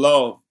people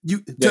off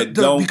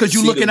because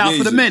you're looking out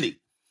for the many.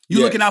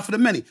 You're looking out for the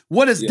many.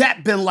 What has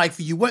that been like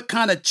for you? What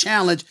kind of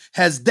challenge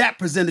has that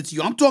presented to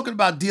you? I'm talking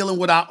about dealing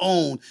with our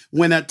own,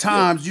 when at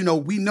times, you know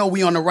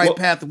we on the right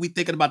path and we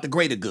thinking about the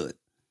greater good.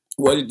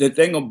 Well, the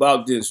thing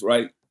about this,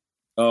 right,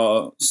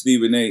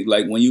 Stephen A.,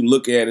 like when you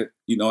look at it,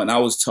 you know, and I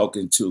was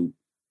talking to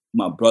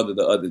my brother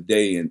the other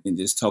day and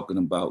just talking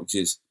about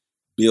just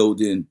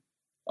building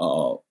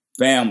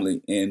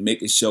family and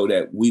making sure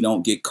that we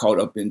don't get caught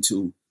up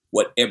into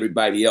what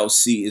everybody else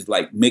sees,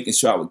 like making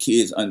sure our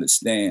kids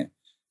understand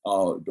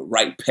the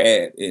right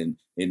path and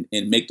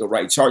make the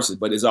right choices.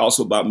 But it's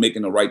also about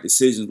making the right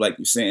decisions, like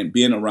you're saying,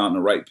 being around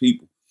the right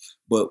people.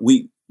 But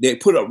they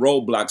put up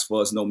roadblocks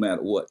for us no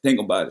matter what. Think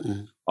about it.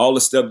 Mm-hmm. All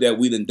the stuff that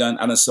we done,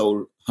 I done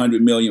sold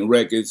 100 million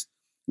records.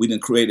 We done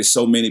created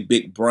so many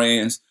big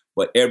brands.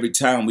 But every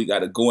time we got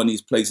to go in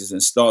these places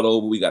and start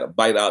over, we got to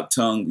bite our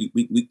tongue.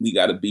 We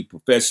got to be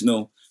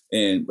professional.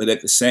 But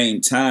at the same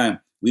time,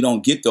 we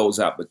don't get those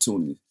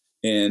opportunities.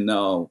 And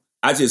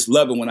I just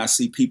love it when I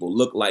see people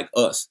look like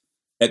us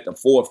at the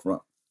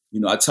forefront. You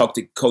know, I talked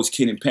to Coach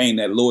Kenny Payne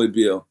at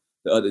Louisville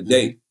the other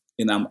day,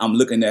 and I'm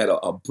looking at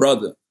a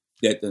brother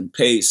that done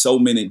paid so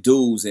many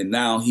dues, and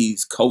now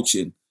he's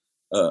coaching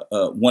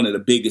one of the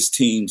biggest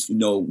teams, you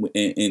know,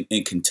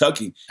 in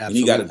Kentucky. Absolutely. And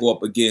he got to go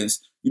up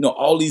against, you know,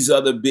 all these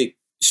other big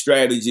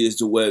strategies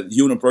to where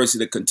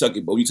University of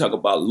Kentucky. But when you talk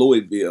about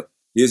Louisville,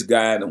 this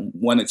guy done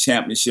won a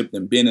championship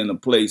and been in a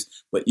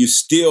place, but you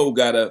still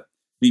got to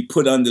be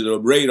put under the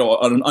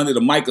radar, under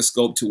the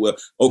microscope to where,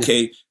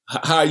 okay,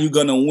 how are you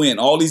going to win?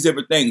 All these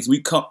different things.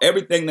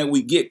 Everything that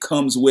we get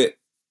comes with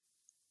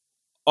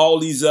all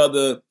these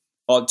other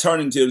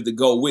alternatives to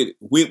go with it.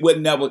 We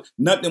would never,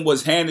 nothing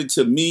was handed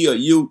to me or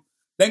you.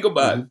 Think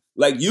about it.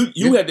 Like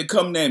you had to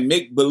come there and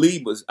make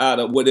believers out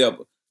of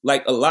whatever.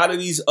 Like a lot of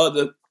these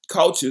other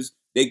coaches,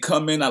 they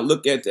come in, I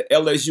look at the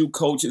LSU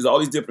coaches, all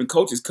these different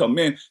coaches come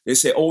in, they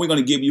say, oh, we're going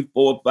to give you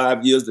 4 or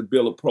 5 years to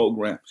build a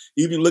program.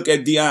 Even look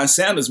at Deion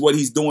Sanders, what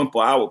he's doing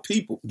for our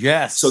people.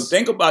 Yes. So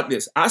think about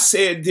this. I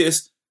said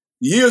this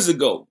years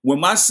ago when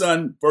my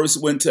son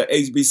first went to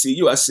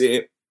HBCU. I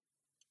said,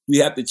 we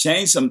have to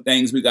change some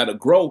things. We got to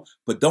grow,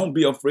 but don't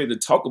be afraid to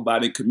talk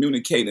about it,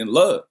 communicate, and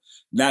love.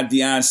 Now,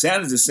 Deion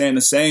Sanders is saying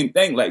the same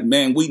thing. Like,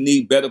 man, we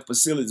need better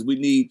facilities. We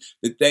need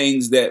the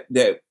things that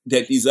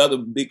these other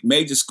big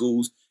major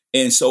schools.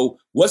 And so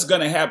what's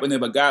going to happen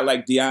if a guy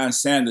like Deion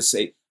Sanders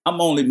say,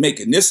 I'm only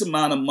making this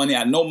amount of money.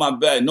 I know my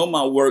value, I know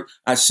my work.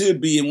 I should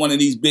be in one of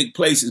these big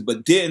places.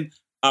 But then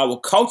our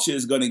culture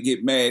is going to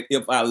get mad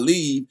if I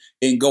leave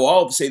and go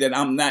off and say that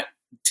I'm not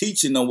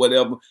teaching or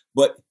whatever.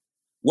 But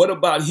what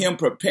about him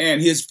preparing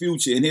his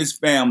future and his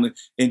family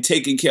and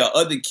taking care of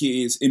other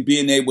kids and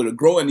being able to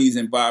grow in these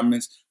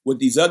environments, what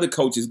these other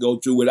coaches go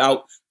through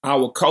without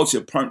our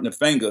culture pointing the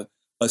finger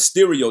or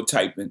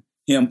stereotyping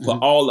him for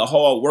all the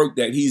hard work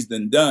that he's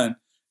done.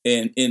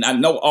 And I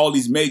know all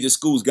these major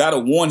schools got to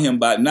warn him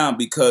by now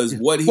because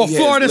what he has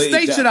Florida laid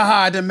State down, should have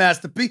hired him,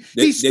 Master P.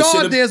 He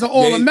starred there as an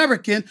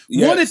All-American,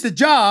 wanted the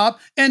job,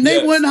 and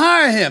they wouldn't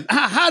hire him.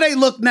 How they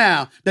look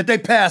now that they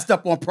passed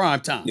up on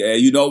primetime? Yeah,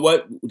 you know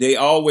what? They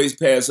always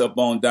pass up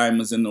on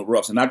diamonds in the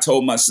roughs. And I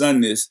told my son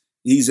this.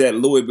 He's at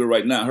Louisville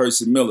right now,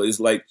 Hercy Miller. It's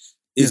like,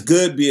 it's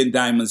good being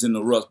diamonds in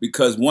the rough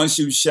because once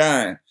you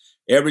shine,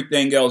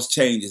 everything else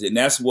changes. And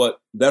that's what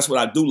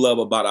I do love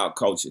about our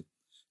culture.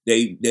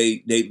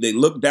 They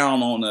look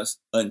down on us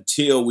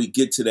until we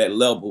get to that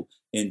level,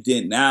 and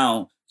then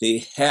now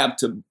they have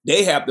to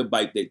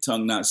bite their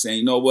tongue, not saying,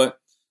 you know what,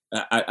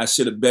 I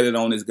should have betted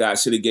on this guy, I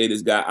should have gave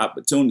this guy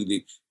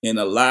opportunity. And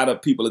a lot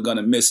of people are going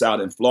to miss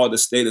out, and Florida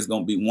State is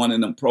going to be one of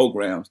them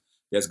programs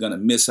that's going to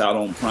miss out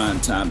on prime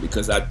time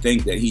because I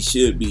think that he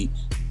should be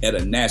at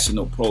a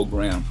national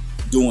program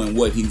doing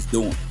what he's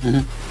doing.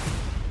 Mm-hmm.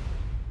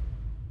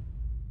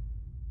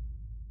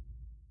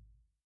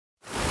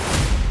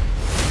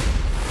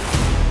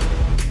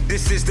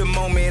 This is the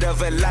moment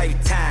of a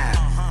lifetime.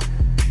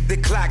 The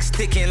clock's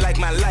ticking like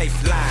my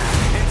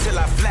lifeline. Until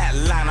I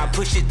flatline, I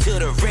push it to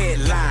the red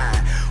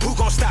line. Who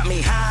gon' stop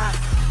me high?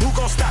 Who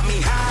gon' stop me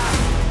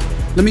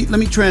high? Let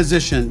me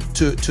transition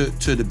to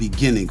the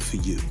beginning for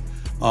you.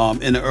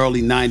 In the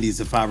early 90s,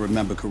 if I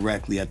remember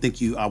correctly, I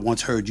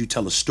once heard you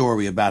tell a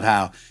story about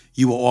how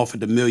you were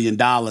offered $1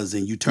 million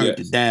and you turned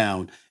it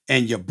down.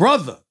 And your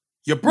brother,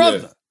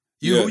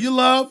 who you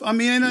love, I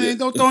mean,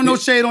 don't throw no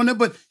shade on it,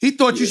 but he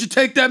thought you should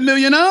take that $1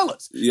 million.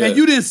 And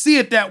you didn't see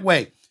it that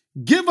way.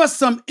 Give us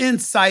some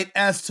insight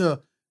as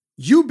to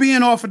you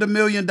being offered $1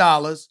 million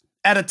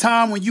at a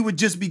time when you were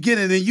just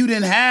beginning and you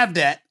didn't have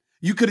that.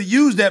 You could have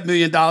used that $1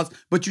 million,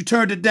 but you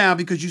turned it down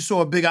because you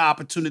saw a bigger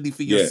opportunity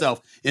for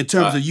yourself in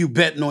terms of you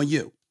betting on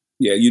you.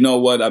 Yeah, you know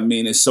what? I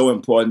mean, it's so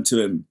important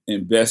to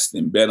invest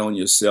and bet on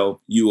yourself.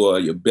 You are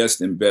your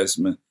best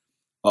investment.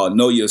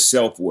 Know your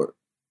self-worth.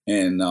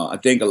 And I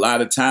think a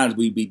lot of times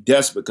we be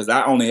desperate because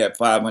I only had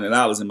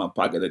 $500 in my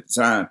pocket at the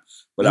time.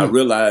 But I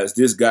realized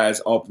this guy's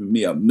offering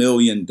me $1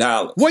 million.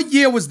 What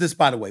year was this,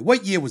 by the way?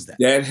 What year was that?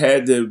 That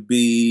had to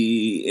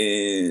be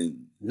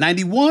in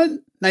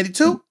 91,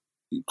 92?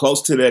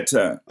 Close to that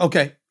time.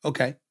 Okay.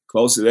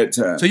 Close to that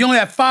time. So you only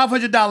had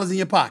 $500 in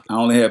your pocket. I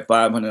only had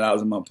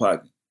 $500 in my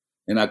pocket.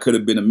 And I could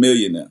have been a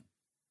millionaire.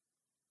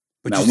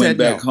 But I went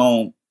back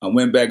home. I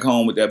went back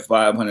home with that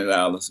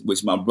 $500,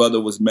 which my brother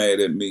was mad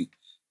at me.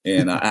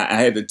 And I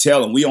had to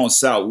tell him, we on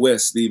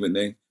Southwest, Stephen,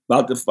 they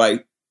about to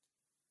fight.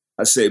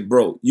 I said,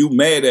 bro, you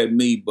mad at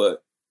me,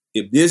 but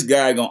if this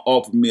guy gonna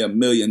offer me $1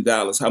 million,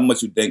 how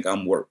much you think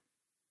I'm worth?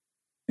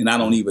 And I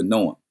don't even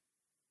know him.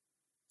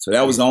 So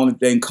that was the only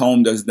thing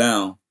calmed us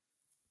down.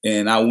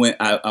 And I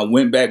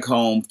went back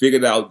home,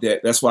 figured out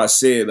that's why I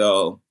said,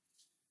 you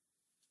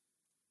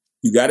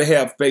got to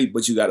have faith,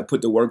 but you got to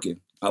put the work in.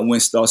 I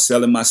went start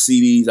selling my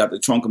CDs out the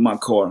trunk of my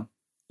car,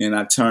 and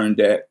I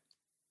turned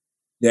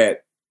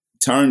that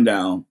turn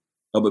down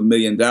of $1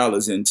 million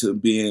into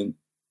being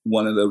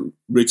one of the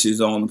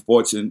richest on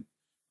Fortune,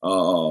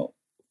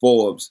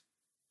 Forbes,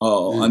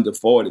 under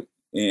 40.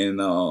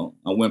 And I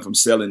went from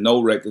selling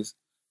no records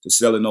to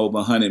selling over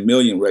 100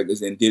 million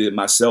records, and did it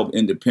myself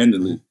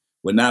independently.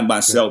 But not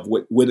myself,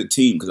 with a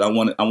team, because I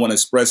want to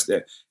express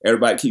that.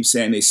 Everybody keeps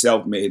saying they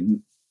self-made.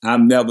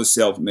 I'm never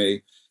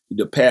self-made.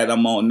 The path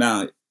I'm on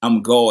now,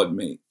 I'm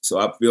God-made. So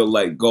I feel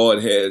like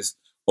God has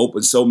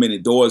opened so many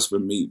doors for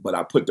me, but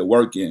I put the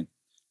work in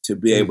to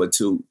be able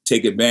to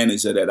take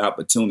advantage of that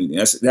opportunity.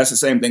 That's the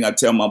same thing I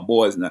tell my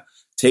boys now.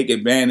 Take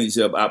advantage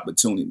of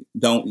opportunity.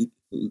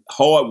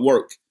 Hard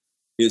work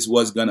is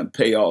what's going to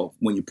pay off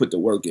when you put the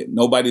work in.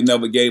 Nobody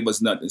never gave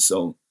us nothing.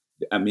 So,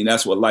 I mean,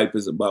 that's what life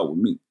is about with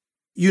me.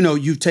 You know,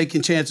 you've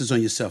taken chances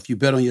on yourself. You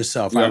bet on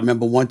yourself. Yeah. I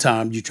remember one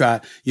time you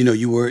tried, you know,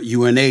 you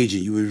were an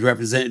agent. You were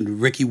representing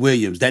Ricky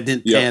Williams. That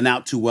didn't pan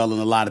out too well in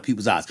a lot of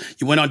people's eyes.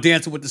 You went on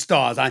Dancing with the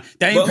Stars. That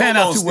ain't pan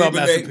out too well,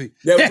 Master P.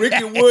 That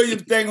Ricky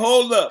Williams thing,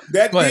 hold up.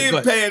 That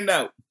did pan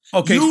out.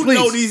 Okay, you please.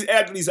 know these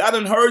athletes. I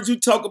done heard you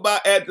talk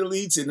about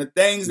athletes and the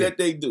things that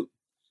they do.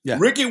 Yeah.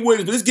 Ricky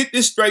Williams, let's get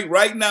this straight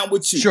right now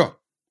with you. Sure,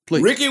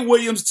 please. Ricky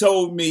Williams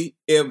told me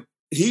if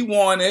he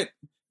wanted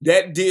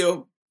that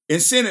deal,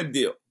 incentive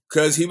deal,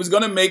 because he was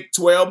going to make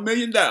 $12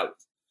 million.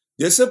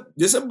 This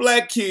a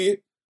black kid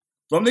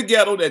from the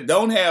ghetto that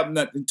don't have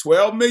nothing.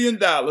 $12 million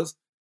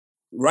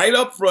right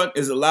up front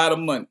is a lot of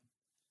money.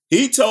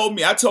 He told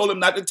me, I told him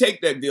not to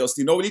take that deal. So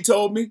you know what he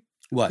told me?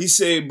 What? He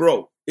said,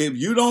 bro, if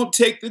you don't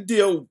take the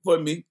deal for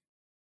me,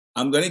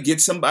 I'm going to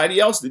get somebody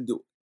else to do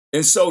it.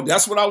 And so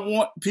that's what I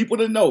want people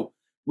to know.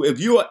 If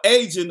you're an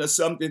agent or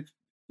something,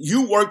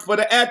 you work for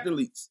the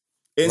athletes.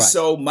 And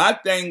so my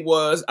thing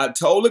was, I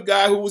told the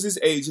guy who was his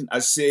agent, I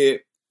said,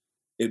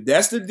 if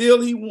that's the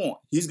deal he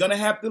wants, he's going to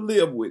have to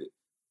live with it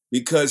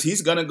because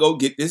he's going to go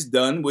get this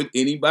done with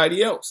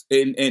anybody else.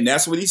 And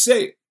that's what he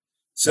said.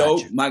 So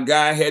my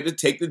guy had to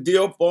take the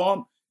deal for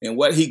him. And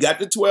what he got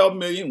the $12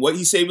 million, what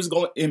he said he was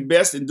going to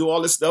invest and do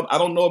all this stuff. I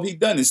don't know if he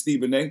done it,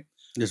 Stephen A.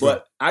 That's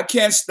but I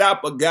can't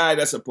stop a guy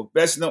that's a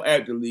professional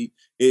athlete.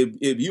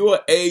 If you're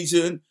an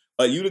agent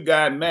or you the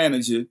guy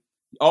manager,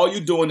 all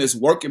you're doing is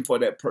working for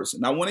that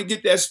person. I want to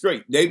get that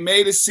straight. They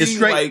made it seem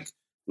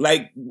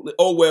like,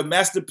 oh, well,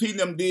 Master P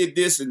them did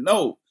this. And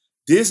no,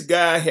 this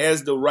guy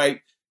has the right.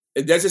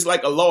 That's just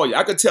like a lawyer.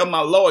 I could tell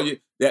my lawyer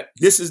that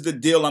this is the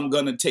deal I'm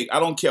going to take. I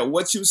don't care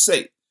what you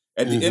say.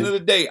 At the end of the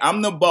day,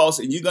 I'm the boss,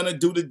 and you're going to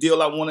do the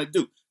deal I want to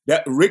do.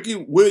 That Ricky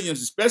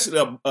Williams, especially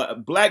a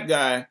black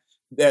guy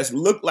that's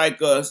look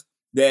like us,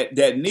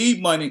 that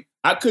need money,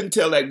 I couldn't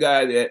tell that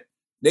guy that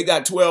they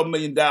got $12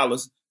 million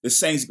the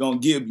Saints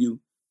going to give you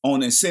on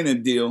an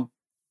incentive deal,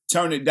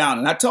 turn it down.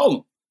 And I told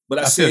him, but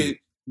I said,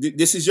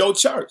 this is your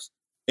church.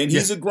 And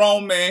he's a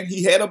grown man.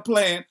 He had a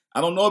plan. I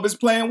don't know if his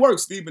plan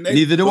works, Stephen A.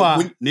 Neither do I.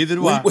 But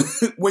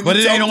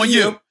it ain't on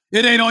you.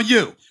 It ain't on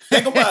you.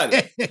 Think about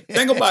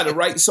it,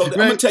 right? So I'm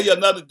going to tell you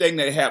another thing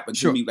that happened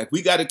to me. Like,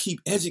 we got to keep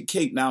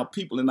educating our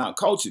people in our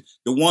culture,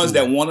 the ones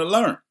that want to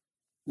learn.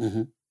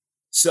 Mm-hmm.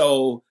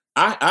 So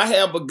I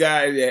have a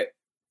guy that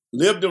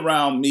lived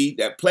around me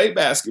that play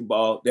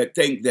basketball that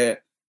think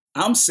that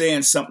I'm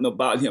saying something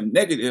about him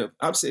negative.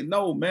 I've said,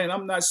 no, man,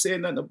 I'm not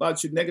saying nothing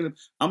about you negative.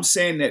 I'm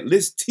saying that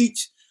let's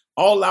teach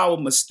all our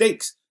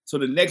mistakes so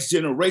the next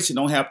generation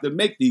don't have to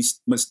make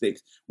these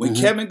mistakes. When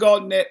Kevin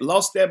Garnett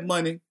lost that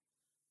money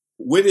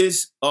with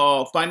his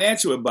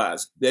financial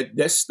advisor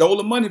that stole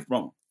the money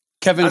from him.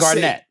 Kevin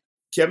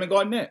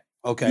Garnett.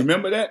 Okay. You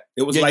remember that?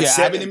 It was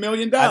 $70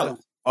 million.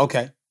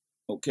 Okay.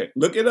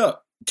 Look it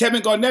up.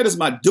 Kevin Garnett is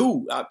my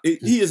dude.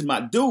 He is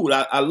my dude.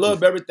 I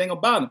love everything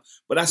about him.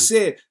 But I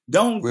said,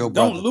 don't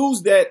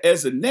lose that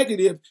as a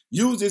negative.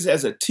 Use this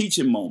as a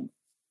teaching moment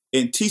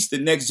and teach the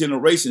next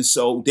generation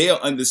so they'll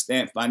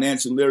understand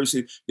financial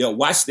literacy. They'll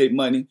watch their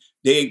money.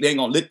 They ain't going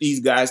to let these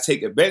guys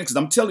take advantage. Because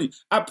I'm telling you,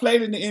 I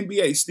played in the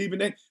NBA,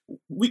 Stephen A.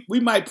 We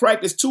might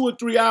practice 2 or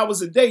 3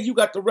 hours a day. You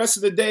got the rest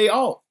of the day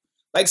off.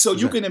 Like, so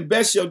you can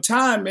invest your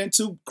time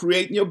into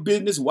creating your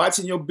business,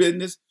 watching your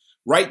business,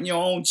 writing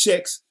your own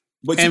checks.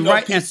 But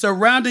and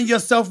surrounding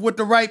yourself with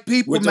the right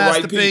people,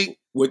 Master P.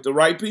 With the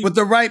right people. With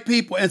the right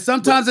people. And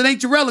sometimes it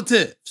ain't your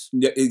relatives.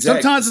 Yeah,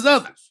 exactly. Sometimes it's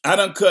others. I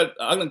done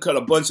cut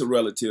a bunch of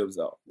relatives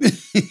off.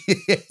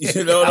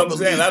 You know what I'm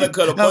saying? I done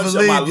cut a bunch of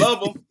them. I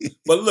love them.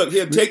 But look,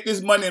 here, take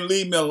this money and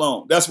leave me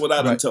alone. That's what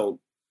I done told.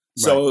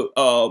 So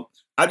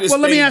I just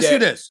let me ask you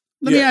this.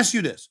 Let me ask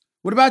you this.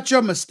 What about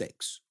your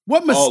mistakes?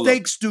 What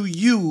mistakes do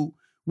you,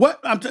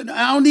 I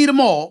don't need them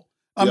all.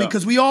 I mean,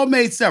 because we all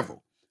made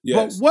several.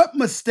 Yes. But what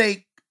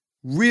mistake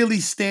really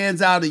stands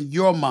out in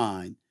your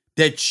mind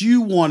that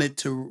you wanted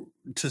to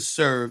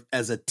serve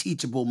as a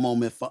teachable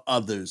moment for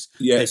others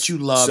that you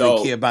love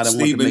and care about and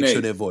want to make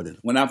sure they avoided?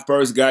 When I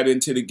first got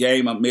into the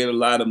game, I made a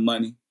lot of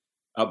money.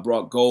 I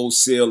brought gold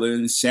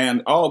ceilings,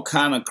 all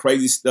kind of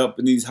crazy stuff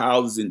in these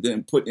houses and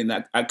then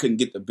I couldn't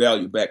get the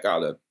value back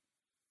out of it.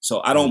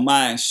 So I don't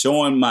mind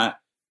showing my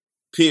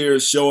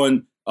peers,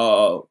 showing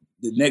the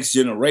next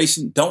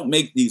generation, don't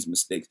make these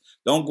mistakes.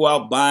 Don't go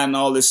out buying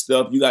all this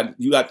stuff. You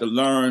got to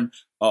learn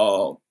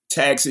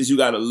taxes. You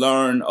got to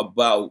learn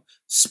about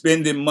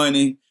spending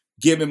money,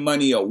 giving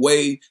money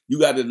away. You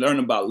got to learn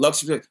about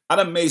luxury. I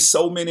done made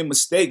so many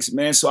mistakes,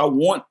 man. So I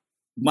want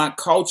my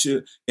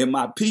culture and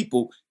my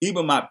people,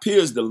 even my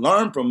peers, to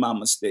learn from my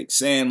mistakes,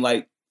 saying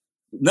like,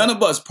 none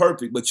of us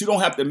perfect, but you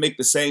don't have to make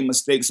the same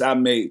mistakes I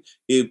made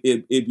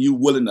if you're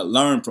willing to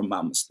learn from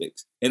my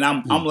mistakes. And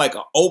I'm like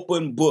an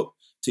open book.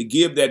 to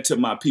give that to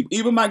my people,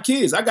 even my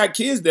kids. I got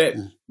kids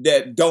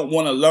that don't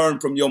want to learn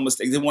from your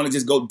mistakes. They want to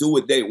just go do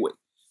it their way.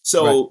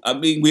 So, I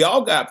mean, we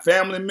all got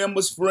family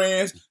members,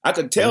 friends. I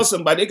could tell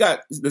somebody, they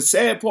got, the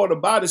sad part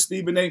about it,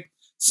 Stephen,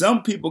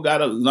 some people got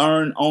to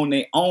learn on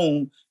their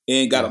own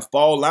and got to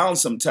fall down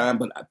sometime.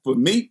 But for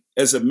me,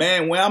 as a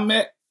man where I'm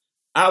at,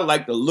 I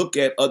like to look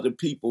at other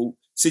people's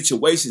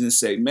situations and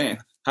say, man,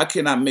 how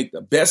can I make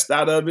the best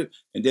out of it?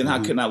 And then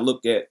how can I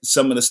look at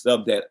some of the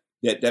stuff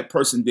that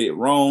person did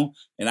wrong?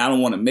 And I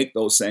don't want to make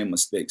those same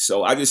mistakes.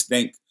 So I just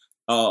think,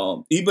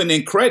 even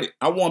in credit,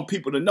 I want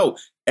people to know,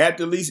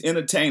 athletes,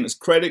 entertainers,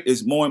 credit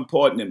is more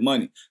important than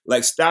money.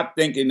 Like, stop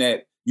thinking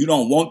that you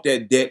don't want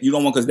that debt. You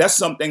don't want, because that's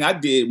something I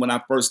did when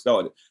I first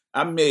started.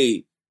 I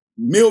made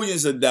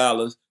millions of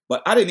dollars,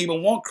 but I didn't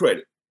even want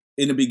credit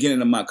in the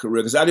beginning of my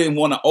career because I didn't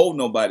want to owe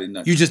nobody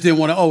nothing. You just didn't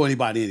want to owe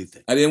anybody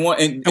anything. I didn't want,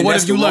 and what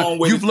have you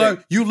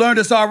learned? You learned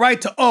it's all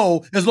right to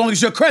owe as long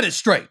as your credit's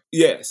straight.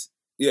 Yes.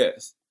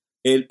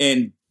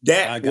 And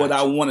that what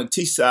I want to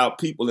teach our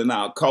people in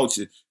our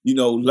culture,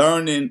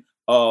 learning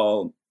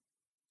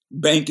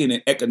banking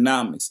and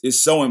economics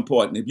is so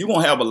important. If you're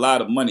going to have a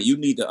lot of money, you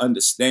need to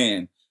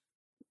understand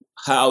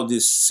how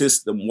this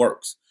system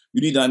works.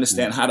 You need to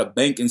understand how the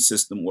banking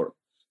system works.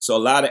 So a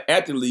lot of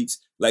athletes,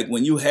 like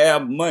when you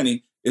have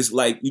money, it's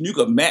like you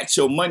can match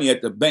your money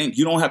at the bank.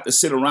 You don't have to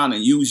sit around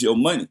and use your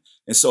money.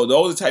 And so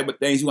those are the type of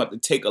things you have to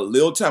take a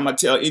little time. I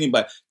tell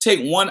anybody,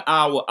 take 1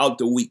 hour out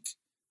the week.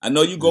 I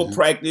know you go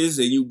practice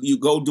and you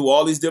go do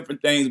all these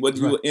different things, whether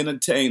you're an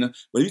entertainer,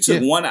 but if you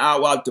took 1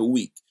 hour out the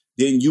week,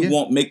 then you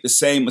won't make the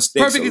same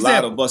mistakes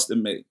lot of us have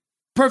made.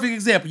 Perfect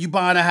example. You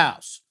buying a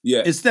house.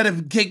 Yeah. Instead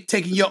of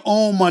taking your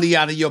own money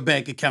out of your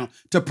bank account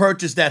to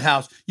purchase that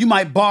house, you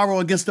might borrow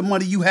against the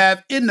money you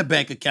have in the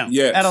bank account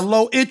at a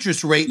low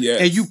interest rate,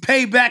 and you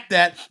pay back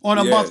that on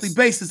a monthly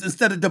basis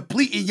instead of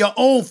depleting your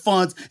own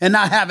funds and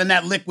not having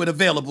that liquid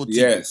available to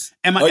you.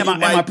 Am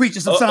I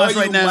preaching some science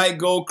right now? You might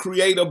go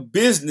create a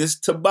business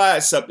to buy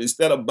something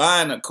instead of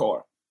buying a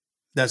car.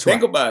 That's right.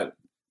 Think about it.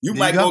 You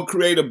might go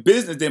create a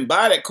business, then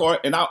buy that car.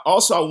 And I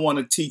want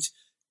to teach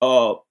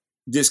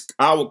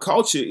our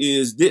culture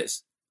is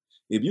this.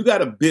 If you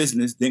got a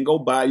business, then go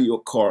buy you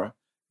a car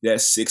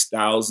that's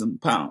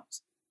 6,000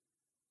 pounds.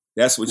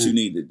 That's what you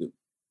need to do.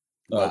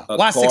 Wow.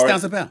 Why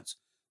 6,000 pounds?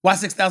 Why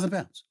 6,000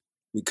 pounds?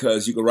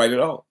 Because you can write it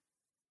off.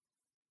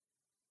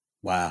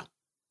 Wow.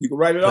 You can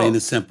write it off. Plain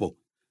and simple.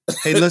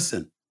 Hey,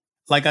 listen,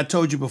 like I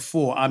told you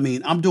before, I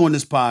mean, I'm doing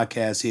this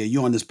podcast here.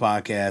 You're on this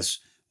podcast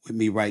with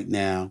me right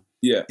now.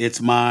 Yeah. It's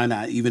mine.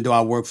 Even though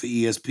I work for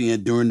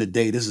ESPN during the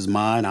day, this is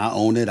mine. I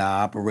own it.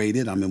 I operate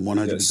it. I'm in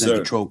 100%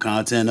 control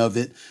content of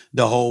it,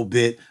 the whole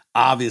bit.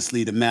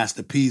 Obviously, the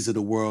Master P's of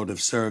the world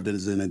have served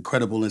as an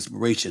incredible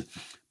inspiration.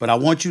 But I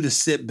want you to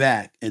sit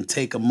back and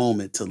take a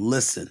moment to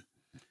listen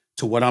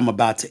to what I'm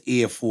about to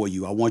air for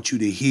you. I want you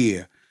to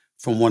hear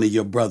from one of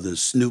your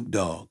brothers, Snoop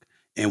Dogg,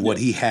 and what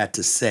he had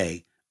to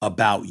say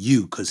about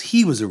you, because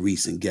he was a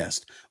recent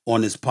guest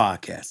on this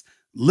podcast.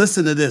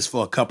 Listen to this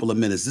for a couple of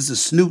minutes. This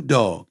is Snoop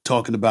Dogg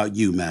talking about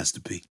you,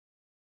 Master P.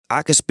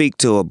 I could speak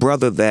to a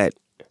brother that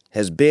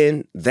has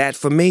been that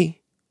for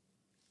me,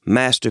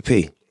 Master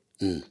P.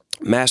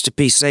 Master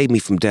P saved me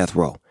from death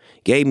row,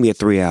 gave me a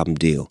 3-album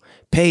deal,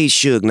 paid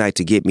Suge Knight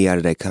to get me out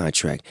of that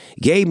contract,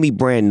 gave me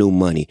brand new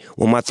money.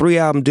 When my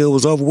 3-album deal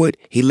was over with,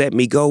 he let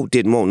me go,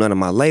 didn't want none of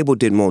my label,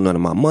 didn't want none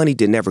of my money,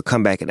 didn't ever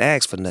come back and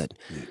ask for nothing.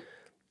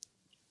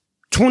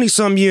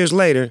 20-some years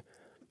later,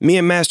 me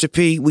and Master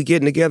P, we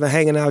getting together,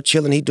 hanging out,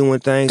 chilling, he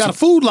doing things. Got a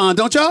food line,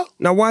 don't y'all?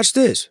 Now watch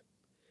this.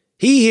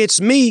 He hits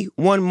me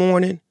one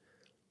morning.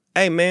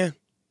 Hey, man,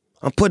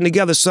 I'm putting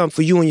together something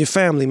for you and your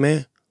family,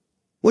 man.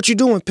 What you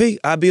doing, P?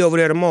 I'll be over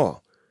there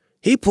tomorrow.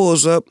 He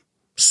pulls up,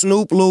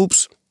 Snoop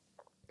Loops,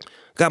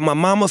 got my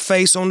mama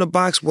face on the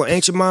box where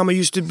Ancient Mama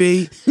used to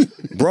be,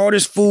 brought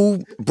his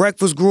food,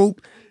 breakfast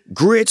group,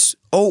 grits,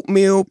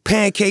 oatmeal,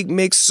 pancake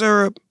mix,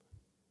 syrup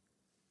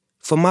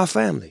for my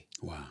family.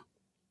 Wow.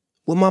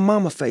 With my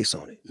mama face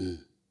on it.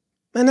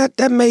 Man,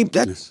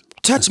 that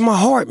touched my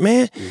heart,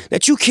 man.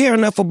 That you care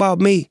enough about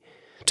me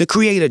to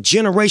create a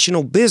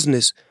generational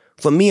business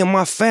for me and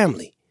my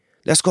family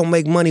that's gonna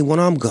make money when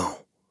I'm gone,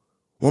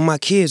 when my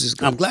kids is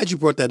gone. I'm glad you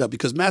brought that up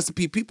because Master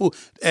P, people,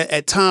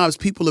 at times,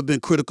 people have been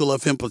critical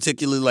of him,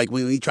 particularly like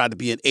when he tried to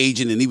be an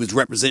agent and he was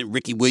representing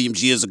Ricky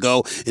Williams years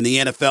ago in the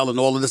NFL and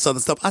all of this other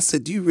stuff. I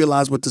said, do you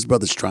realize what this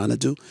brother's trying to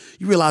do?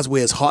 You realize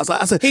where his heart's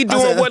like? He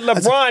doing what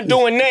LeBron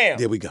doing now.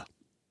 There we go.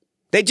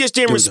 They just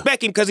didn't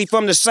respect him because he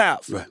from the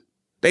South. Right.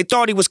 They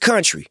thought he was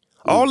country.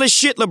 All this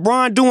shit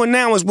LeBron doing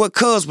now is what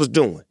Cuz was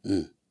doing.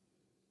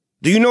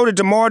 Do you know that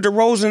DeMar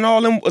DeRozan and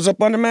all them was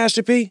up under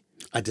Master P?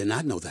 I did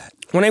not know that.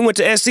 When they went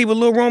to SC with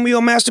Lil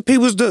Romeo, Master P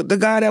was the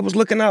guy that was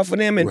looking out for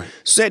them and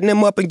setting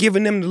them up and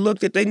giving them the look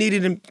that they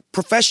needed in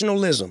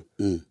professionalism.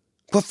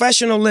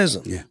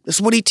 Professionalism. Yeah. That's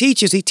what he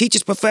teaches. He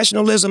teaches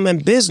professionalism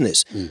and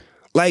business.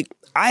 Like,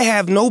 I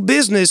have no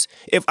business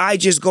if I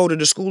just go to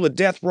the School of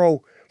Death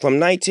Row from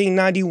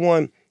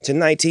 1991 to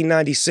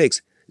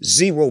 1996,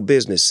 zero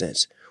business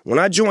sense. When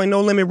I joined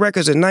No Limit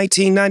Records in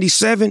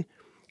 1997,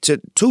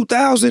 to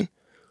 2000,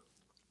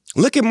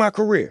 look at my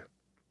career.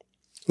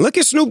 Look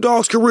at Snoop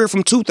Dogg's career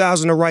from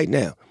 2000 to right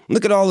now.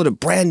 Look at all of the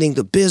branding,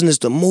 the business,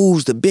 the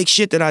moves, the big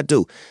shit that I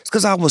do. It's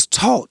because I was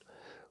taught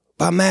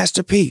by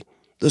Master P,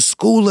 the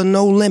school of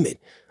No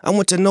Limit. I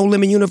went to No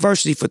Limit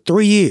University for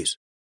 3 years.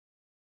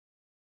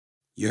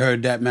 You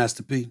heard that,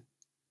 Master P?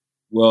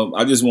 Well,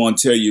 I just want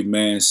to tell you,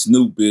 man,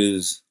 Snoop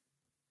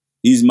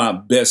he's my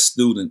best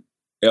student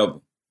ever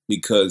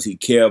because he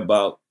care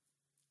about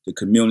the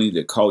community,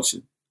 the culture.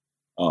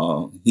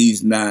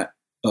 He's not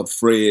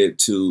afraid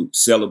to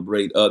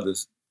celebrate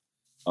others.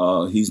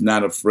 He's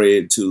not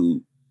afraid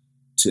to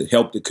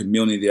help the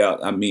community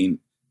out. I mean,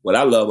 what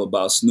I love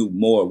about Snoop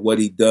more, what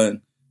he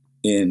done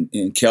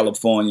in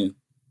California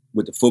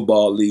with the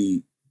football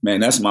league, man,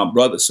 that's my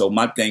brother. So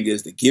my thing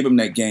is to give him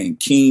that game.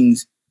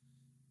 Kings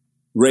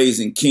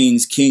raising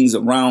kings, kings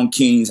around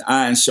kings,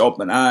 iron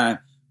sharpen iron.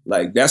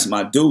 Like, that's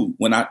my dude.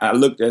 When I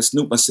looked at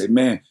Snoop, I said,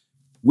 man,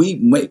 we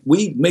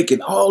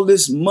making all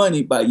this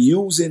money by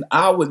using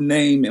our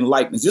name and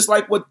likeness, just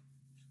like what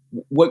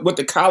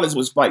the college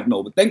was fighting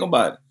over. Think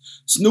about it.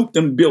 Snoop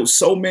done built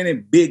so many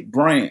big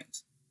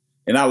brands.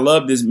 And I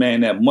love this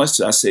man that much.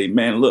 So I say,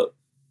 man, look.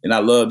 And I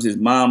loved his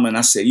mama. And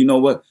I said, you know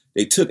what?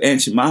 They took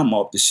Aunt Jemima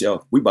off the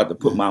shelf. We about to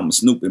put Mama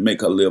Snoop and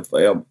make her live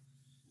forever.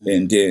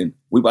 And then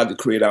we about to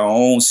create our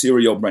own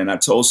cereal brand. I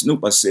told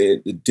Snoop, I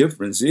said, the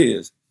difference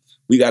is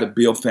we got to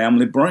build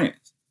family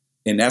brands.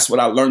 And that's what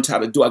I learned how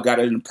to do. I got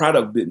it in the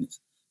product business.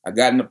 I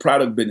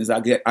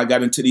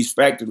got into these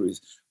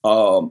factories.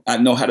 I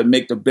know how to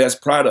make the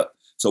best product.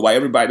 So while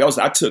everybody else,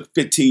 I took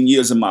 15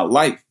 years of my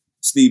life,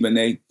 Stephen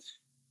A.,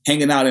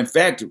 hanging out in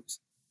factories.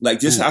 Like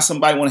just how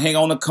somebody want to hang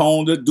on a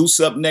cone to do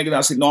something negative.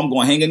 I said, no, I'm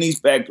going to hang in these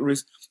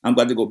factories. I'm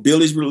about to go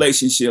build these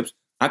relationships.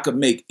 I could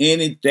make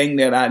anything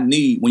that I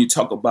need when you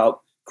talk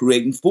about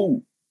creating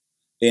food.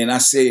 And I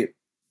said,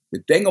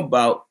 the thing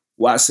about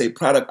why I say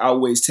product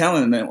outweighs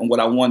talent and what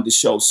I wanted to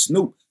show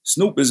Snoop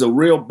is a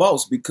real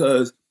boss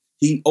because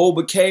he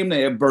overcame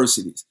the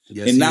adversities.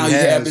 Yes, and now he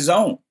have his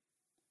own.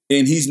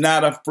 And he's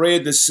not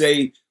afraid to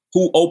say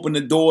who opened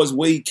the doors,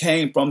 where he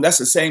came from. That's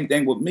the same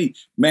thing with me.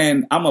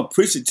 Man, I'm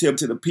appreciative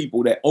to the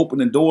people that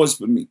opened the doors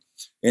for me.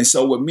 And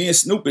so what me and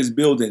Snoop is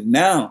building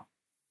now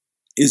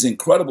is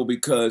incredible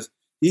because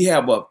he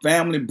have a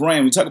family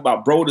brand. We talk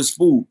about Broder's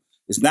Food.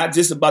 It's not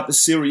just about the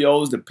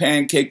cereals, the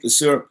pancake, the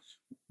syrup.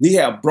 We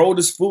have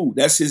Broder's Food.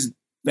 That's his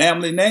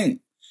family name.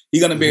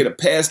 He's going to be able to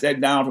pass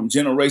that down from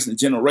generation to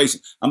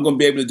generation. I'm going to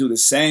be able to do the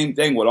same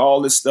thing with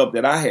all this stuff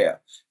that I have.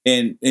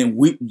 And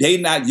they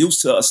not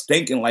used to us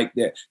thinking like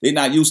that. They're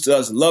not used to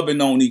us loving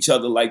on each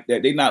other like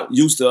that. They're not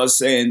used to us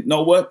saying, you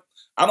know what?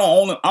 I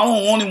don't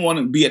only want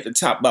to be at the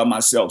top by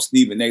myself,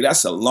 Stephen A.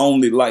 That's a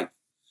lonely life.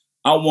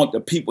 I want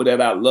the people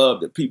that I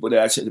love, the people that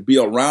I should be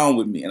around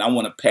with me. And I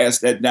want to pass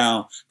that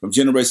down from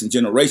generation to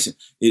generation.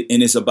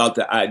 And it's about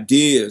the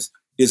ideas.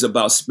 It's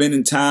about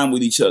spending time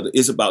with each other.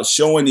 It's about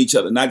showing each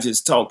other, not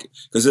just talking.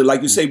 Because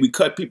like you say, we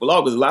cut people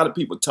off because a lot of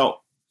people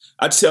talk.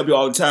 I tell you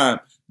all the time,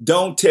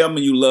 don't tell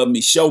me you love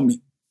me, show me.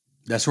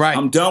 That's right.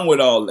 I'm done with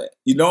all that.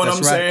 You know what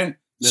I'm saying?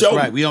 That's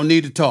right. We don't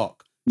need to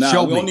talk.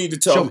 No, we don't need to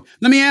talk. Show me.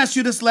 Let me ask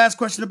you this last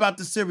question about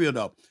the cereal,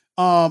 though.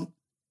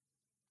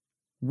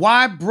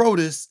 Why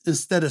Brodus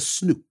instead of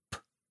Snoop?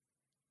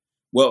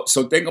 Well,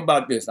 so think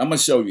about this. I'm going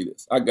to show you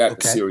this. I got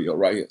the cereal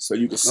right here so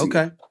you can see.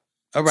 Okay.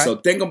 All right. So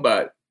think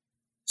about it.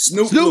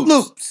 Snoop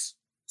Loops.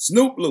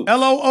 Snoop Loops.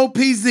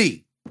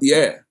 LOOPZ.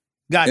 Yeah.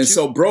 Got you. And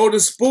so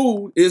Broder's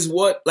Food is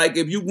what, like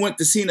if you went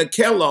to see the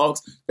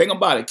Kellogg's, think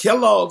about it.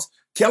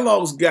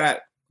 Kellogg's got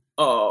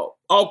all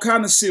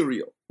kind of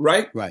cereal,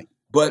 right? Right.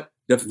 But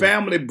the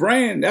family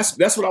brand, that's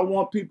what I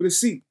want people to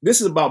see.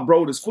 This is about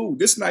Broder's Food.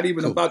 This is not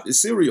even about the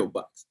cereal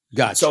box.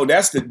 Gotcha. So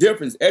that's the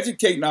difference.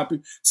 Educating our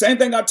people. Same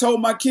thing I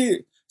told my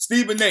kid,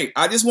 Stephen A.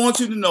 I just want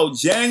you to know,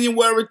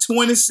 January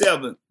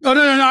 27th. Oh,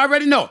 no, I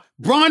already know.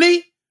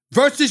 Bronny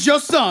versus your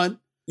son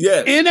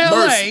in L.A.,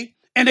 Mercy.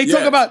 And they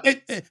talk about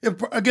it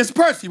against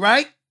Percy,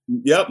 right?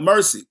 Yep,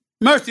 Mercy,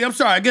 I'm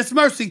sorry, against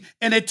Mercy.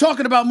 And they're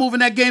talking about moving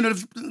that game to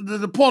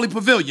the Paulie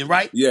Pavilion,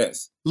 right?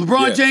 Yes.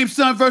 LeBron James'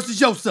 son versus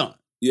your son.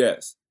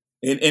 Yes.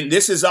 And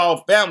this is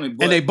all family.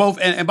 But and they both,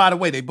 and by the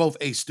way, they both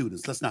A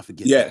students. Let's not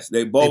forget. Yes, that.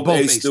 they both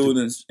A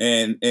students.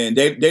 And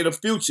they the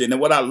future. And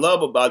what I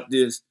love about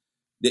this,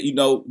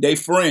 that they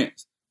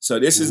friends. So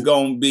this is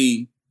gonna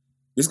be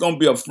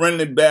a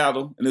friendly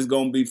battle, and it's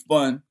gonna be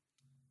fun.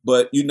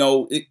 But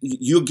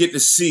you'll get to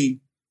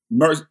see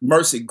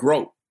Mercy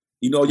grow.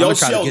 Your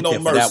show no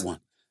mercy. That one.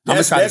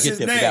 That's his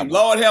name.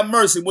 Lord have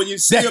mercy. When you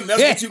see him,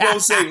 that's what you're gonna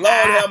say. Lord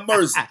have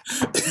mercy.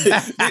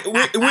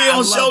 we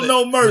don't show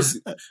no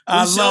mercy.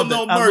 We show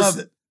no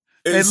mercy.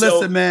 Hey,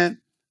 listen, man.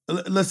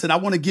 Listen, I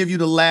want to give you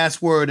the last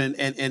word, and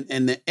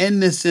to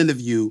end this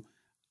interview,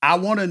 I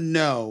want to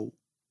know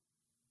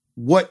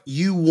what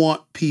you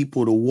want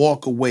people to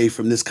walk away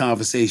from this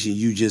conversation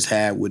you just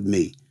had with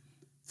me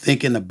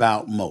thinking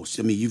about most.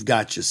 I mean, you've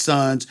got your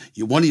sons.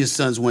 One of your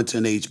sons went to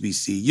an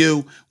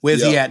HBCU.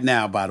 Where's he at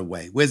now, by the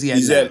way? Where's he at now?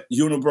 He's at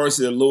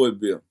University of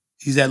Louisville.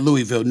 He's at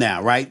Louisville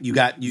now, right? You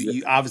got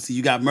you obviously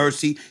you got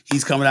Mercy.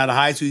 He's coming out of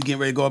high school. He's getting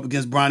ready to go up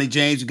against Bronny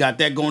James. You got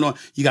that going on.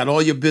 You got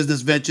all your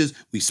business ventures.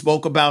 We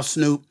spoke about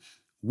Snoop.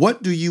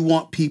 What do you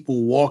want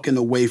people walking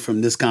away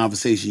from this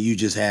conversation you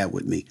just had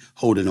with me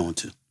holding on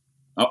to?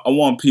 I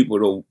want people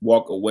to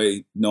walk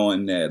away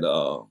knowing that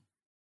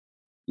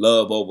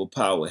love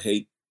overpower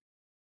hate.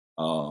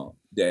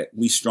 That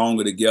we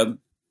stronger together.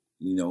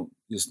 You know,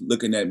 just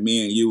looking at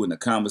me and you and the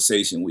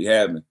conversation we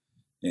having,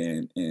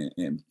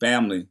 and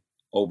family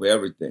over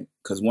everything.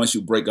 Because once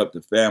you break up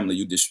the family,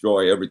 you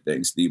destroy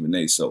everything, Stephen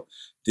A. So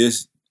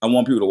I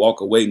want people to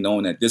walk away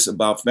knowing that this is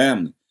about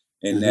family,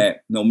 and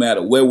that no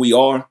matter where we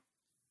are,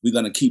 we're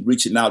gonna keep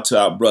reaching out to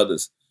our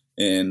brothers,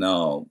 and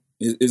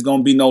it's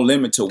gonna be no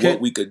limit to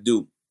what we could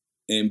do,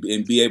 and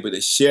be able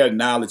to share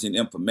knowledge and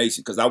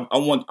information. Because I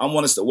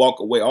want us to walk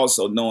away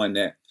also knowing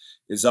that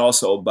it's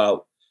also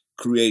about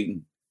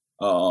creating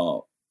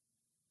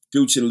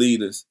future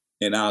leaders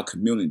in our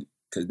community.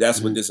 Because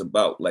that's what this is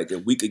about. Like,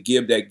 if we could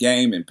give that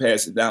game and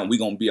pass it down, we're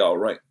going to be all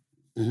right.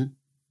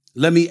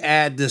 Let me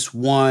add this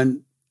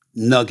one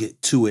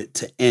nugget to it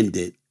to end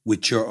it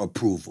with your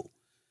approval.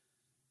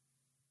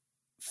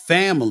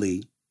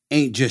 Family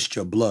ain't just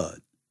your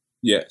blood.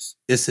 Yes.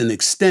 It's an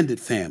extended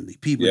family,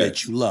 people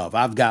that you love.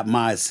 I've got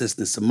my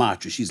assistant,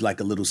 Sumatra. She's like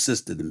a little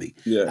sister to me.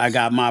 Yes. I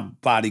got my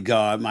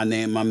bodyguard, my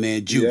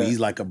man, Judy. Yeah. He's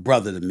like a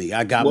brother to me.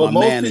 I got my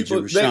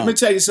manager, Rashawn. Let me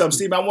tell you something,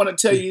 Steve. I want to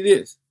tell you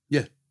this.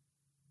 Yeah.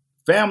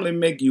 Family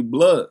make you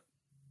blood.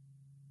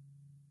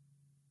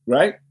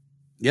 Right?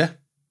 Yeah,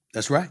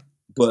 that's right.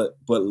 But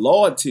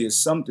loyalty is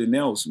something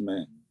else,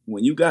 man.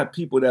 When you got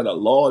people that are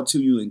loyal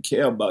to you and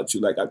care about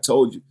you, like I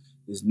told you,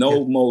 there's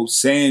no more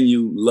saying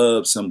you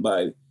love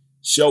somebody.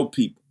 Show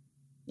people.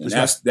 And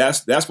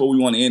that's what we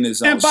want to end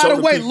this on. And by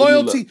the way,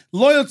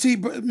 loyalty,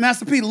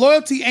 Master P,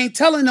 loyalty ain't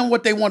telling them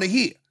what they want to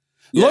hear.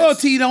 Yes.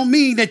 Loyalty don't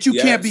mean that you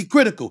can't be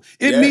critical.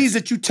 It means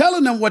that you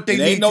telling them what they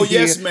need to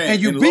hear, and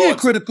you being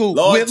critical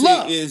with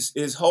love. Loyalty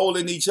is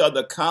holding each other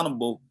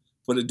accountable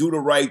for to do the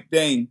right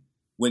thing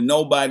when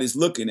nobody's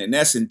looking, and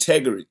that's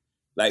integrity.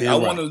 Like, I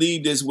want to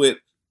leave this with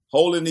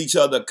holding each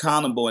other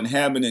accountable and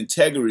having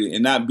integrity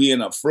and not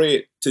being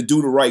afraid to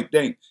do the right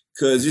thing,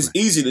 because it's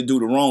easy to do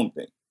the wrong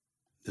thing.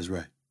 That's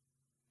right.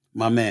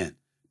 My man.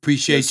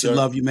 Appreciate you.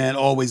 Love you, man.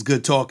 Always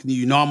good talking to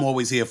you. You know I'm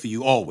always here for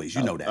you. Always.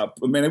 You know that.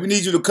 Man, we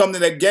need you to come to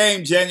that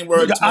game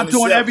January 27th. I'm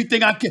doing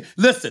everything I can.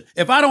 Listen,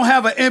 if I don't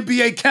have an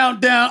NBA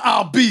countdown,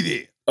 I'll be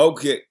there.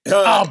 Okay.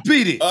 I'll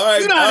beat it. All right.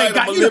 You know how they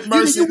got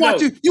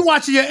you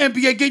watching your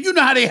NBA game. You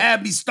know how they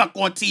have me stuck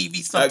on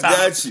TV sometimes.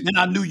 I got you. In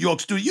our New York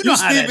studio. You know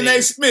how Stephen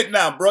A. Smith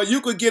now, bro. You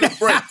could get a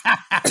break.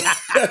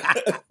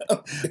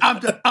 I'm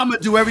going to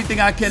do everything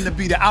I can to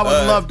be there. I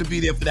would love to be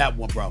there for that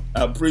one, bro.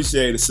 I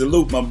appreciate it.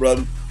 Salute, my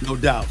brother. No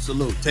doubt.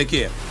 Salute. Take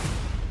care.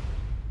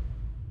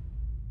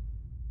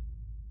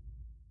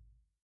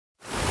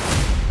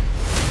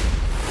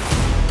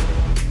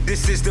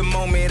 This is the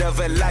moment of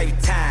a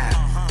lifetime.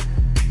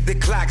 The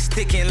clock's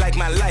ticking like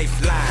my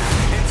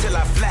lifeline. Until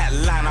I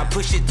flatline, I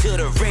push it to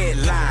the red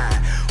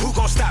line. Who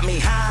gon' stop me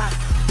high?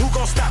 Who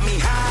gon' stop me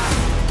high?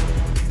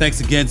 Thanks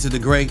again to the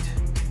great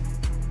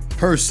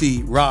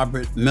Percy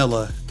Robert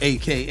Miller,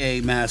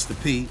 a.k.a. Master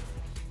P,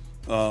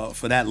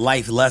 for that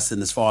life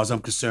lesson, as far as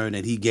I'm concerned,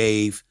 that he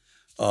gave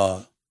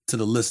to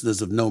the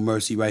listeners of No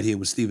Mercy right here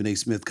with Stephen A.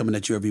 Smith, coming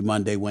at you every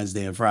Monday,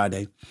 Wednesday, and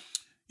Friday.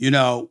 You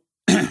know,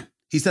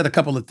 he said a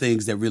couple of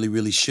things that really,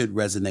 really should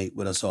resonate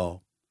with us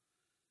all.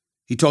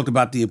 He talked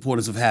about the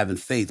importance of having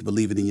faith,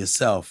 believing in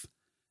yourself,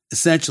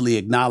 essentially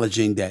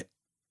acknowledging that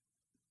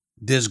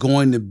there's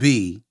going to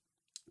be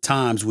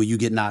times where you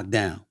get knocked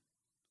down.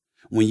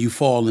 When you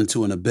fall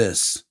into an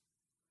abyss,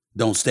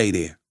 don't stay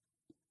there.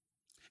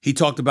 He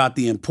talked about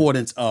the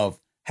importance of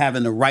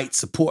having the right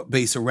support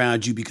base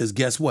around you, because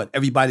guess what?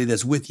 Everybody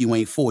that's with you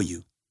ain't for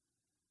you.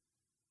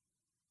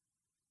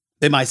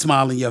 They might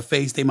smile in your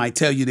face. They might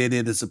tell you they're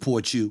there to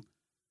support you,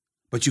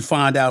 but you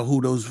find out who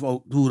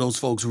those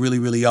folks really,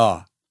 really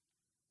are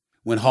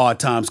when hard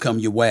times come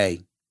your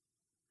way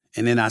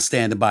and they're not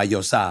standing by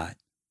your side,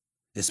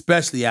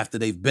 especially after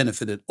they've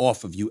benefited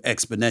off of you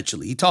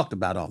exponentially. He talked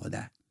about all of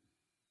that.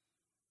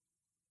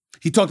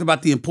 He talked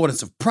about the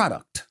importance of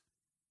product.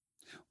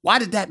 Why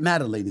did that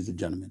matter, ladies and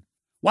gentlemen?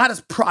 Why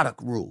does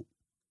product rule?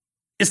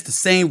 It's the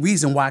same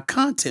reason why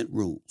content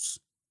rules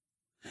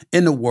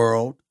in the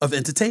world of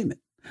entertainment,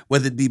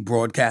 whether it be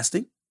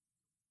broadcasting,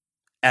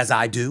 as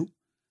I do,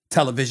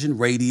 television,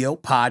 radio,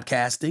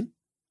 podcasting,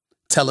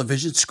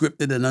 television,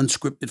 scripted and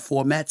unscripted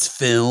formats,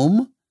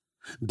 film,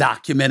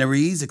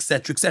 documentaries,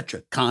 etc.,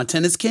 etc.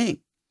 Content is king.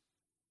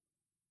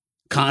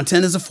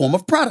 Content is a form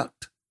of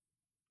product.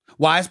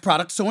 Why is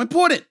product so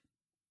important?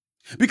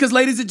 Because,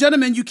 ladies and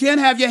gentlemen, you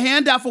can't have your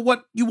hand out for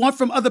what you want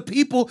from other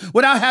people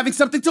without having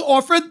something to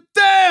offer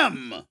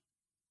them.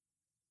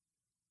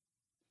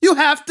 You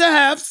have to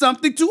have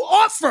something to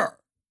offer.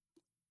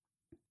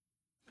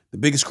 The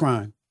biggest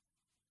crime,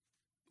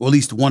 or at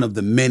least one of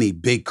the many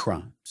big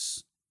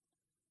crimes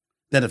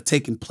that have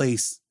taken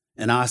place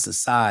in our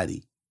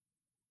society,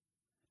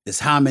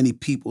 is how many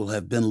people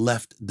have been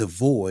left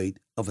devoid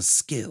of a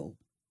skill.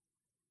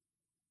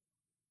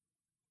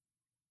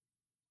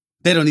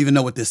 They don't even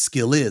know what this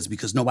skill is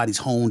because nobody's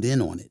honed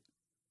in on it.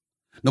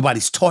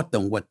 Nobody's taught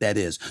them what that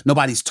is.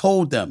 Nobody's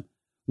told them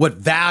what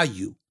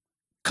value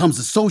comes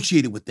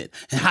associated with it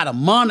and how to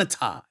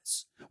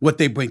monetize what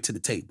they bring to the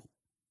table.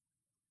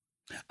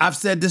 I've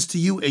said this to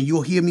you, and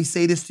you'll hear me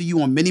say this to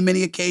you on many,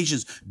 many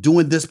occasions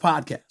doing this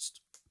podcast.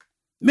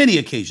 Many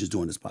occasions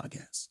doing this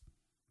podcast.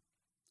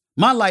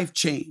 My life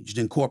changed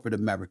in corporate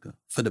America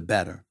for the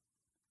better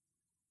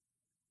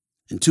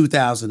in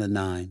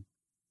 2009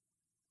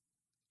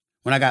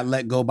 when I got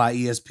let go by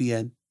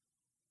ESPN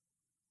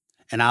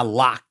and I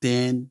locked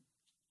in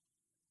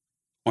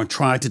on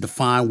trying to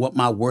define what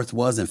my worth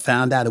was and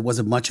found out it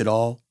wasn't much at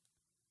all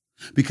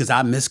because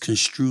I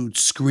misconstrued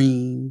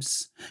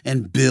screens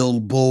and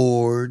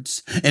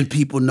billboards and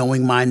people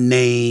knowing my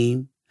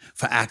name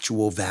for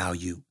actual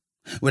value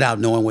without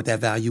knowing what that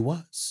value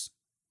was.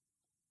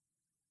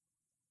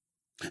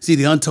 See,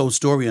 the untold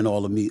story in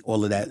all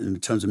of that in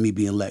terms of me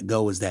being let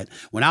go is that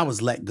when I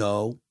was let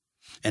go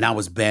and I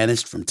was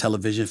banished from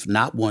television for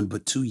not 1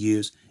 but 2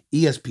 years,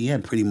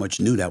 ESPN pretty much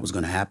knew that was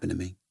going to happen to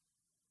me.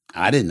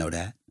 I didn't know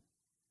that.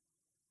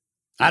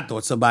 I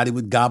thought somebody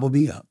would gobble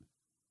me up.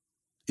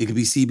 It could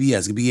be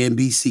CBS, it could be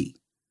NBC,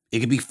 it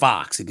could be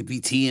Fox, it could be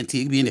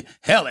TNT, it could be,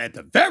 hell, at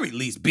the very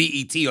least,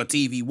 BET or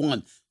TV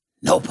One.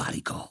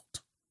 Nobody called.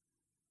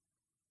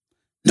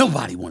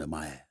 Nobody wanted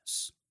my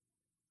ass.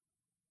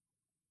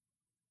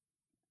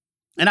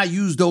 And I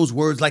used those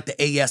words like the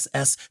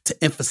ASS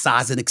to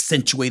emphasize and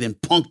accentuate and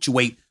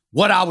punctuate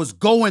what I was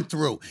going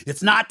through.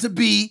 It's not to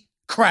be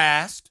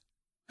crass.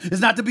 It's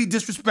not to be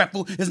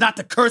disrespectful. It's not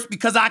to curse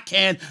because I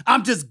can.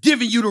 I'm just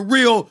giving you the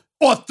real,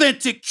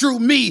 authentic, true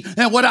me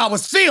and what I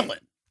was feeling.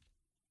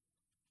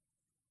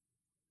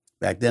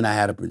 Back then, I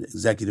had an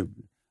executive.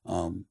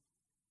 I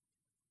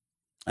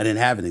didn't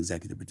have an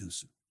executive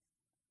producer.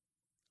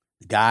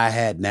 The guy I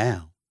had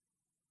now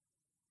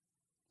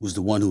was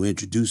the one who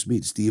introduced me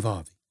to Steve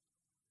Harvey.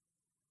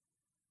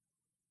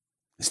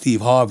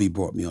 Steve Harvey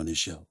brought me on his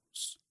shows.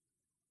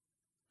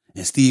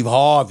 And Steve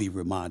Harvey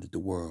reminded the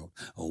world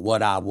of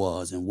what I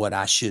was and what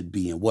I should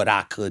be and what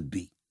I could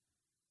be.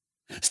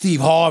 Steve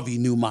Harvey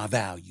knew my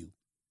value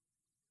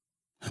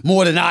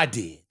more than I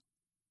did.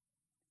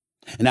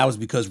 And that was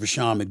because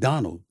Rushion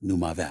McDonald knew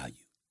my value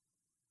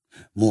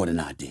more than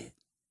I did.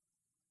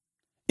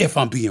 If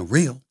I'm being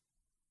real.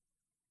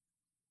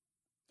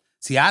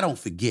 See, I don't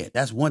forget.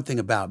 That's one thing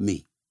about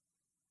me.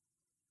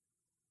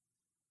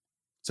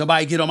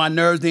 Somebody get on my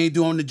nerves, they ain't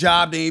doing the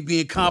job, they ain't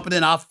being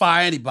competent, I'll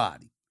fire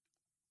anybody.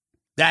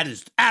 That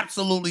is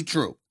absolutely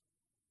true.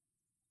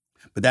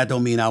 But that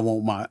don't mean I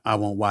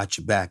won't watch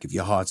your back if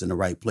your heart's in the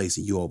right place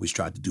and you always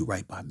try to do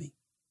right by me.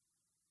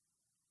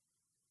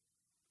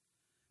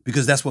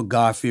 Because that's what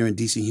God-fearing,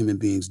 decent human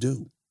beings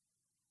do.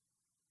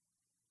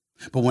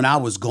 But when I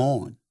was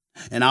gone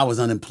and I was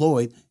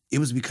unemployed, it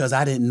was because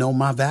I didn't know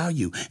my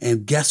value.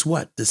 And guess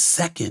what? The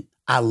second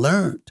I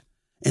learned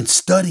and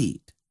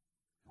studied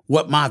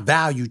what my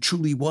value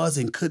truly was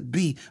and could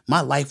be,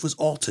 my life was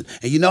altered.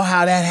 And you know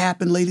how that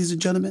happened, ladies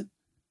and gentlemen?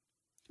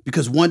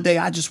 Because one day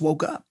I just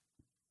woke up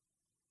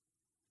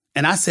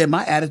and I said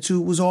my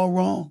attitude was all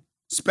wrong,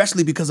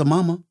 especially because of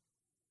mama,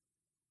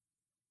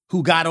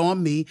 who got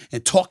on me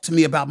and talked to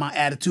me about my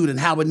attitude and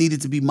how it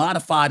needed to be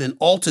modified and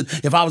altered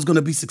if I was going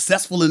to be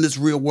successful in this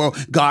real world.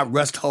 God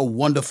rest her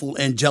wonderful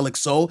angelic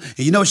soul. And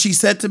you know what she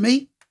said to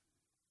me?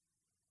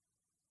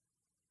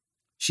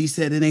 She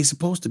said, it ain't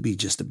supposed to be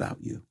just about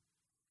you.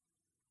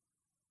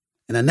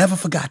 And I never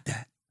forgot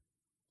that.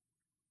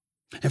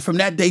 And from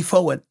that day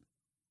forward,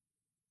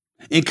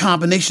 in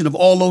combination of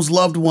all those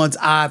loved ones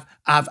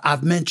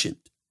I've mentioned,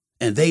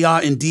 and they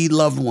are indeed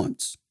loved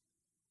ones.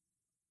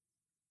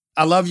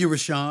 I love you,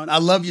 Rushion. I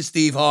love you,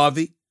 Steve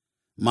Harvey.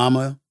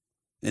 Mama,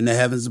 in the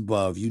heavens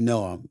above, you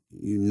know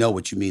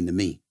what you mean to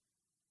me.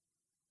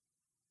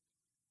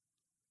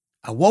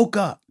 I woke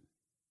up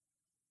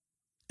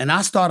and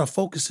I started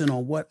focusing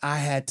on what I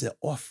had to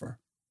offer.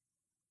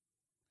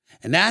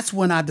 And that's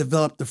when I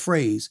developed the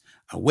phrase,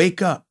 I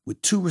wake up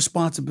with 2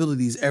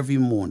 responsibilities every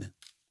morning.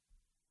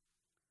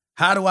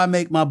 How do I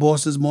make my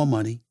bosses more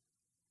money?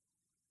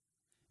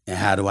 And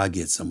how do I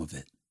get some of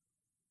it?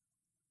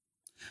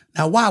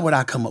 Now, why would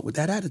I come up with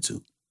that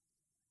attitude?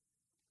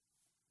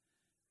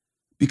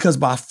 Because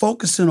by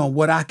focusing on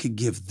what I could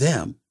give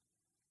them,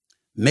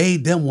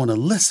 made them want to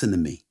listen to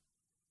me.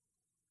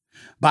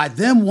 By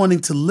them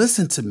wanting to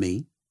listen to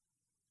me,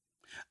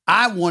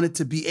 I wanted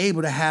to be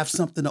able to have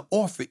something to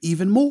offer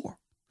even more.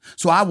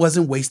 So I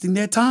wasn't wasting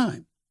their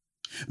time.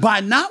 By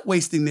not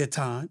wasting their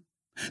time,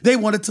 they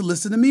wanted to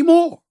listen to me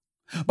more.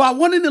 By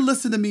wanting to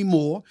listen to me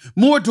more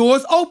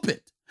doors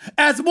opened.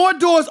 As more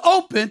doors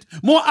opened,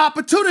 more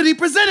opportunity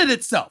presented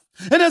itself.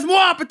 And as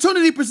more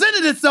opportunity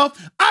presented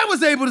itself, I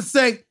was able to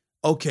say,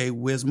 okay,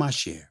 where's my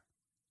share?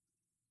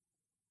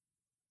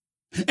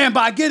 And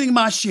by getting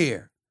my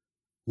share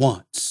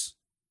once,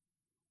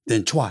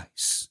 then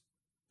twice,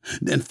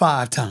 then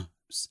 5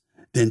 times,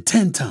 then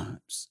 10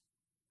 times,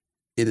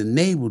 it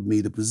enabled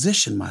me to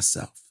position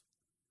myself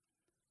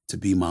to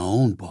be my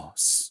own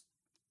boss,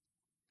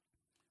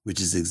 which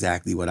is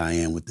exactly what I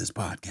am with this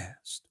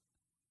podcast.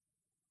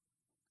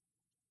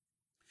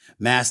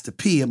 Master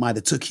P, it might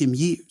have took him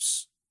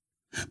years,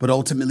 but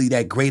ultimately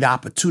that great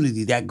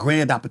opportunity, that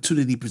grand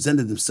opportunity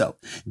presented himself.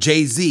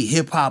 Jay-Z,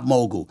 hip-hop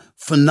mogul,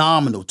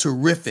 phenomenal,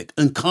 terrific,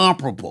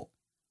 incomparable.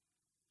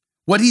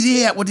 What did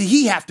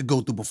he have to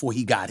go through before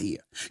he got here?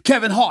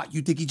 Kevin Hart,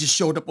 you think he just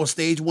showed up on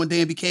stage one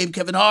day and became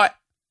Kevin Hart?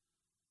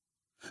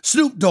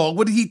 Snoop Dogg,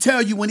 what did he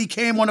tell you when he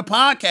came on the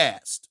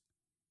podcast?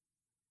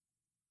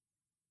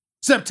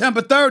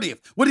 September 30th,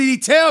 what did he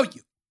tell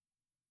you?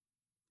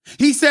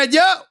 He said,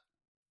 yo,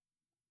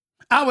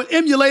 I would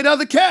emulate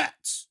other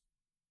cats.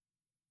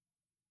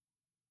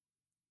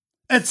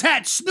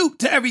 Attach Snoop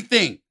to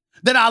everything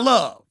that I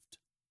loved.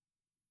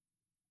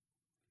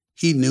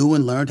 He knew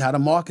and learned how to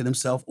market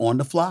himself on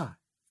the fly.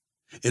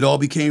 It all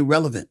became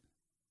relevant.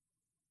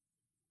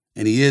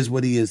 And he is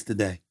what he is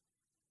today.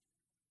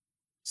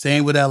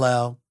 Same with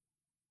LL.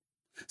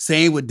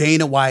 Same with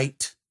Dana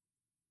White.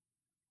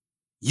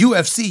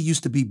 UFC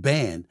used to be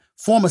banned.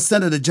 Former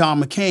Senator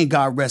John McCain,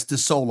 God rest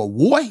his soul, a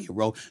war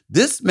hero.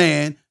 This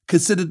man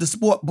considered the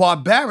sport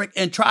barbaric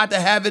and tried to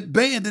have it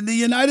banned in the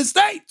United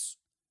States.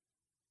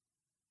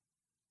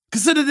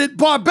 Considered it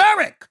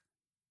barbaric.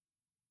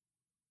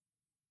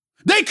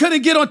 They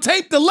couldn't get on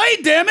tape delay,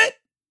 damn it.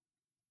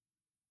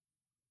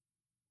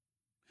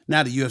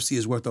 Now the UFC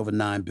is worth over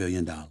 $9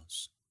 billion.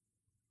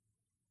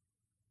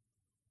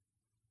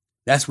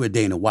 That's where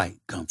Dana White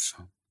comes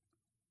from.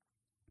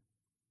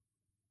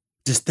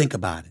 Just think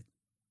about it.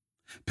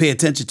 Pay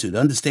attention to it.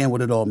 Understand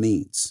what it all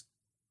means.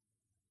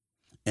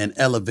 And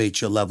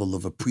elevate your level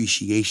of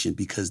appreciation,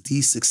 because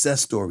these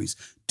success stories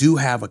do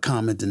have a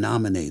common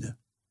denominator.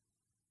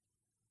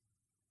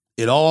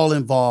 It all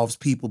involves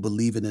people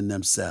believing in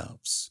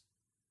themselves,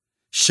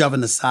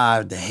 shoving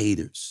aside the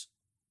haters,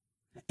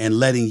 and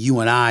letting you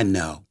and I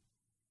know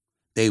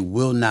they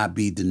will not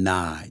be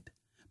denied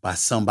by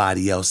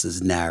somebody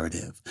else's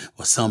narrative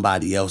or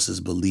somebody else's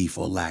belief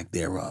or lack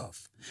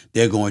thereof.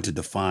 They're going to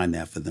define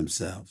that for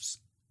themselves.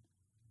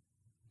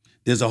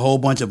 There's a whole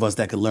bunch of us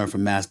that can learn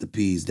from Master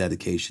P's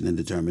dedication and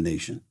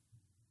determination.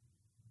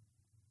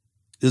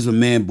 This is a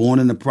man born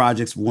in the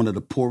projects of one of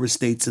the poorest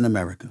states in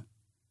America.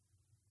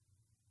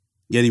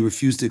 Yet he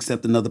refused to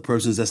accept another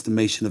person's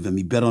estimation of him.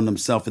 He bet on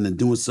himself, and in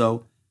doing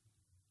so,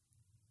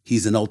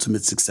 he's an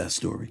ultimate success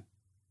story.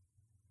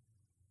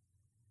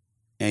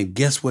 And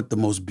guess what the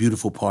most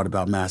beautiful part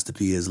about Master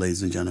P is,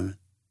 ladies and gentlemen?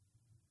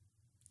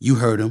 You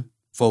heard him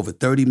for over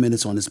 30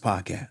 minutes on this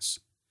podcast.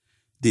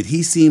 Did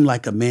he seem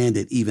like a man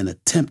that even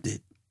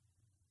attempted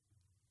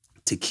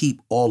to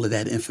keep all of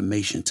that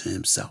information to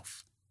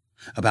himself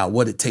about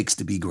what it takes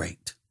to be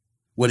great,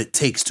 what it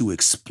takes to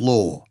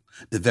explore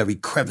the very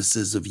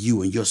crevices of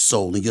you and your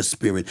soul and your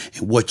spirit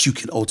and what you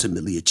can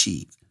ultimately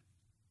achieve?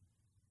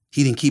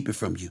 He didn't keep it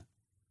from you.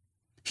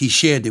 He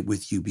shared it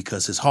with you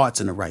because his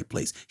heart's in the right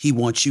place. He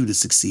wants you to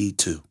succeed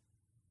too.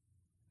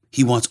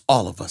 He wants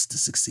all of us to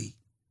succeed.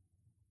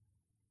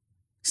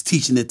 He's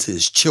teaching it to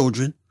his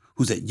children,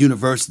 who's at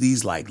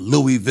universities like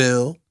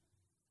Louisville.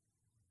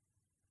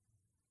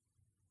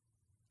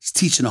 He's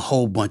teaching a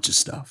whole bunch of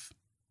stuff.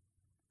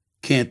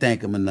 Can't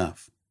thank him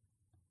enough.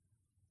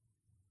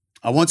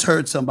 I once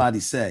heard somebody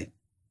say,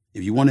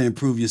 if you want to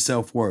improve your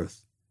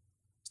self-worth,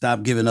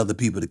 stop giving other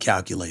people the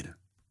calculator.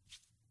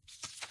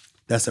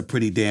 That's a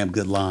pretty damn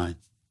good line.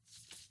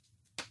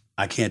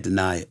 I can't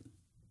deny it.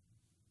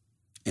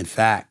 In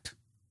fact,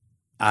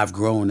 I've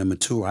grown and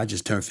matured. I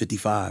just turned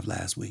 55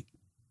 last week.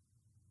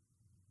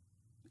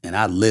 And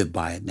I live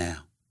by it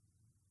now.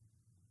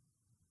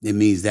 It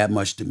means that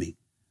much to me.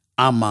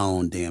 I'm my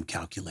own damn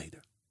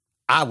calculator.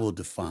 I will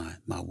define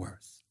my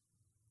worth.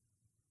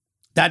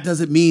 That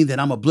doesn't mean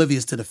that I'm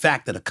oblivious to the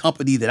fact that a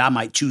company that I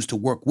might choose to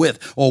work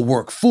with or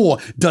work for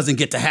doesn't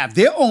get to have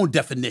their own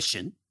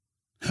definition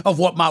of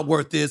what my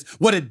worth is.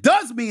 What it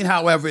does mean,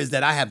 however, is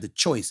that I have the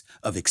choice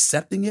of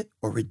accepting it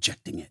or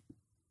rejecting it.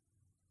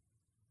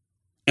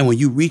 And when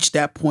you reach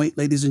that point,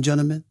 ladies and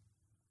gentlemen,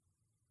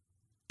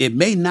 it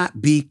may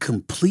not be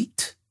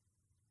complete,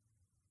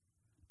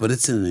 but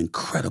it's an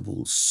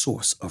incredible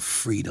source of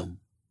freedom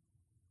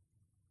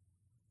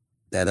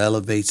that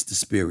elevates the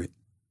spirit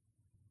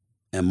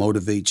and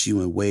motivates you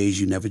in ways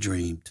you never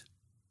dreamed.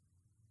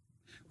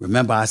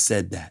 Remember, I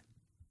said that.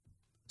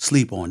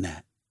 Sleep on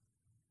that.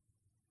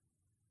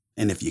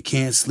 And if you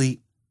can't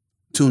sleep,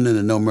 tune in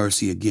to No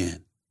Mercy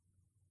again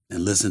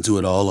and listen to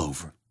it all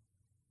over.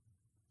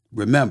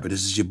 Remember,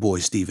 this is your boy,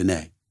 Stephen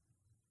A.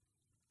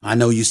 I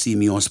know you see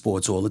me on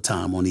sports all the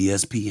time on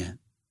ESPN,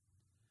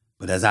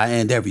 but as I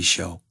end every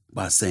show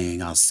by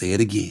saying, I'll say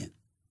it again,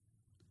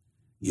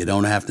 you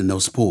don't have to know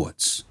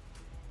sports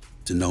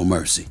to know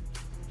mercy.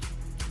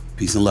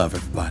 Peace and love,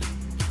 everybody.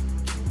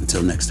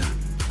 Until next time.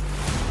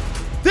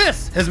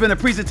 This has been a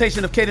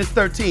presentation of Cadence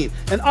 13,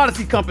 an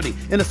Odyssey company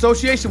in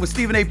association with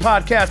Stephen A.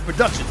 Podcast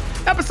Productions.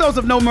 Episodes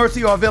of No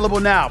Mercy are available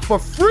now for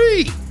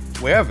free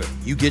wherever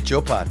you get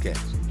your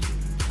podcasts.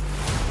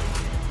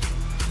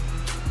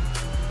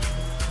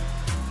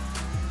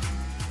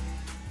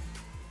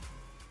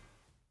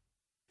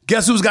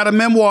 Guess who's got a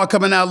memoir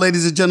coming out,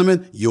 ladies and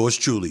gentlemen? Yours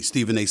truly,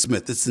 Stephen A.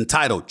 Smith. It's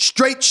entitled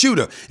Straight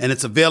Shooter, and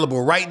it's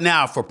available right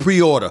now for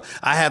pre-order.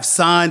 I have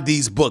signed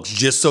these books,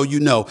 just so you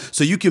know,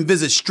 so you can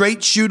visit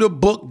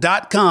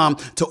straightshooterbook.com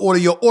to order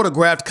your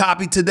autographed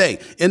copy today.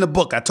 In the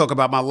book, I talk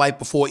about my life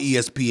before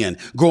ESPN,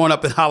 growing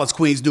up in Hollis,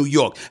 Queens, New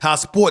York, how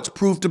sports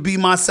proved to be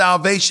my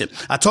salvation.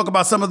 I talk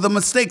about some of the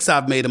mistakes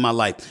I've made in my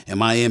life and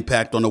my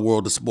impact on the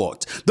world of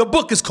sports. The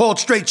book is called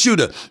Straight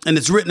Shooter, and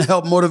it's written to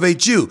help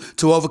motivate you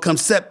to overcome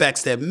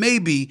setbacks that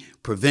maybe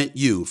prevent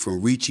you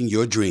from reaching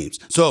your dreams.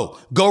 So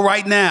go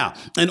right now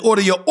and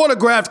order your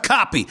autographed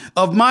copy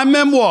of my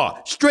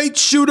memoir,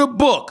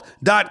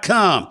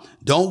 straightshooterbook.com.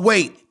 Don't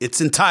wait. It's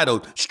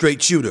entitled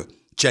Straight Shooter.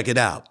 Check it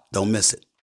out. Don't miss it.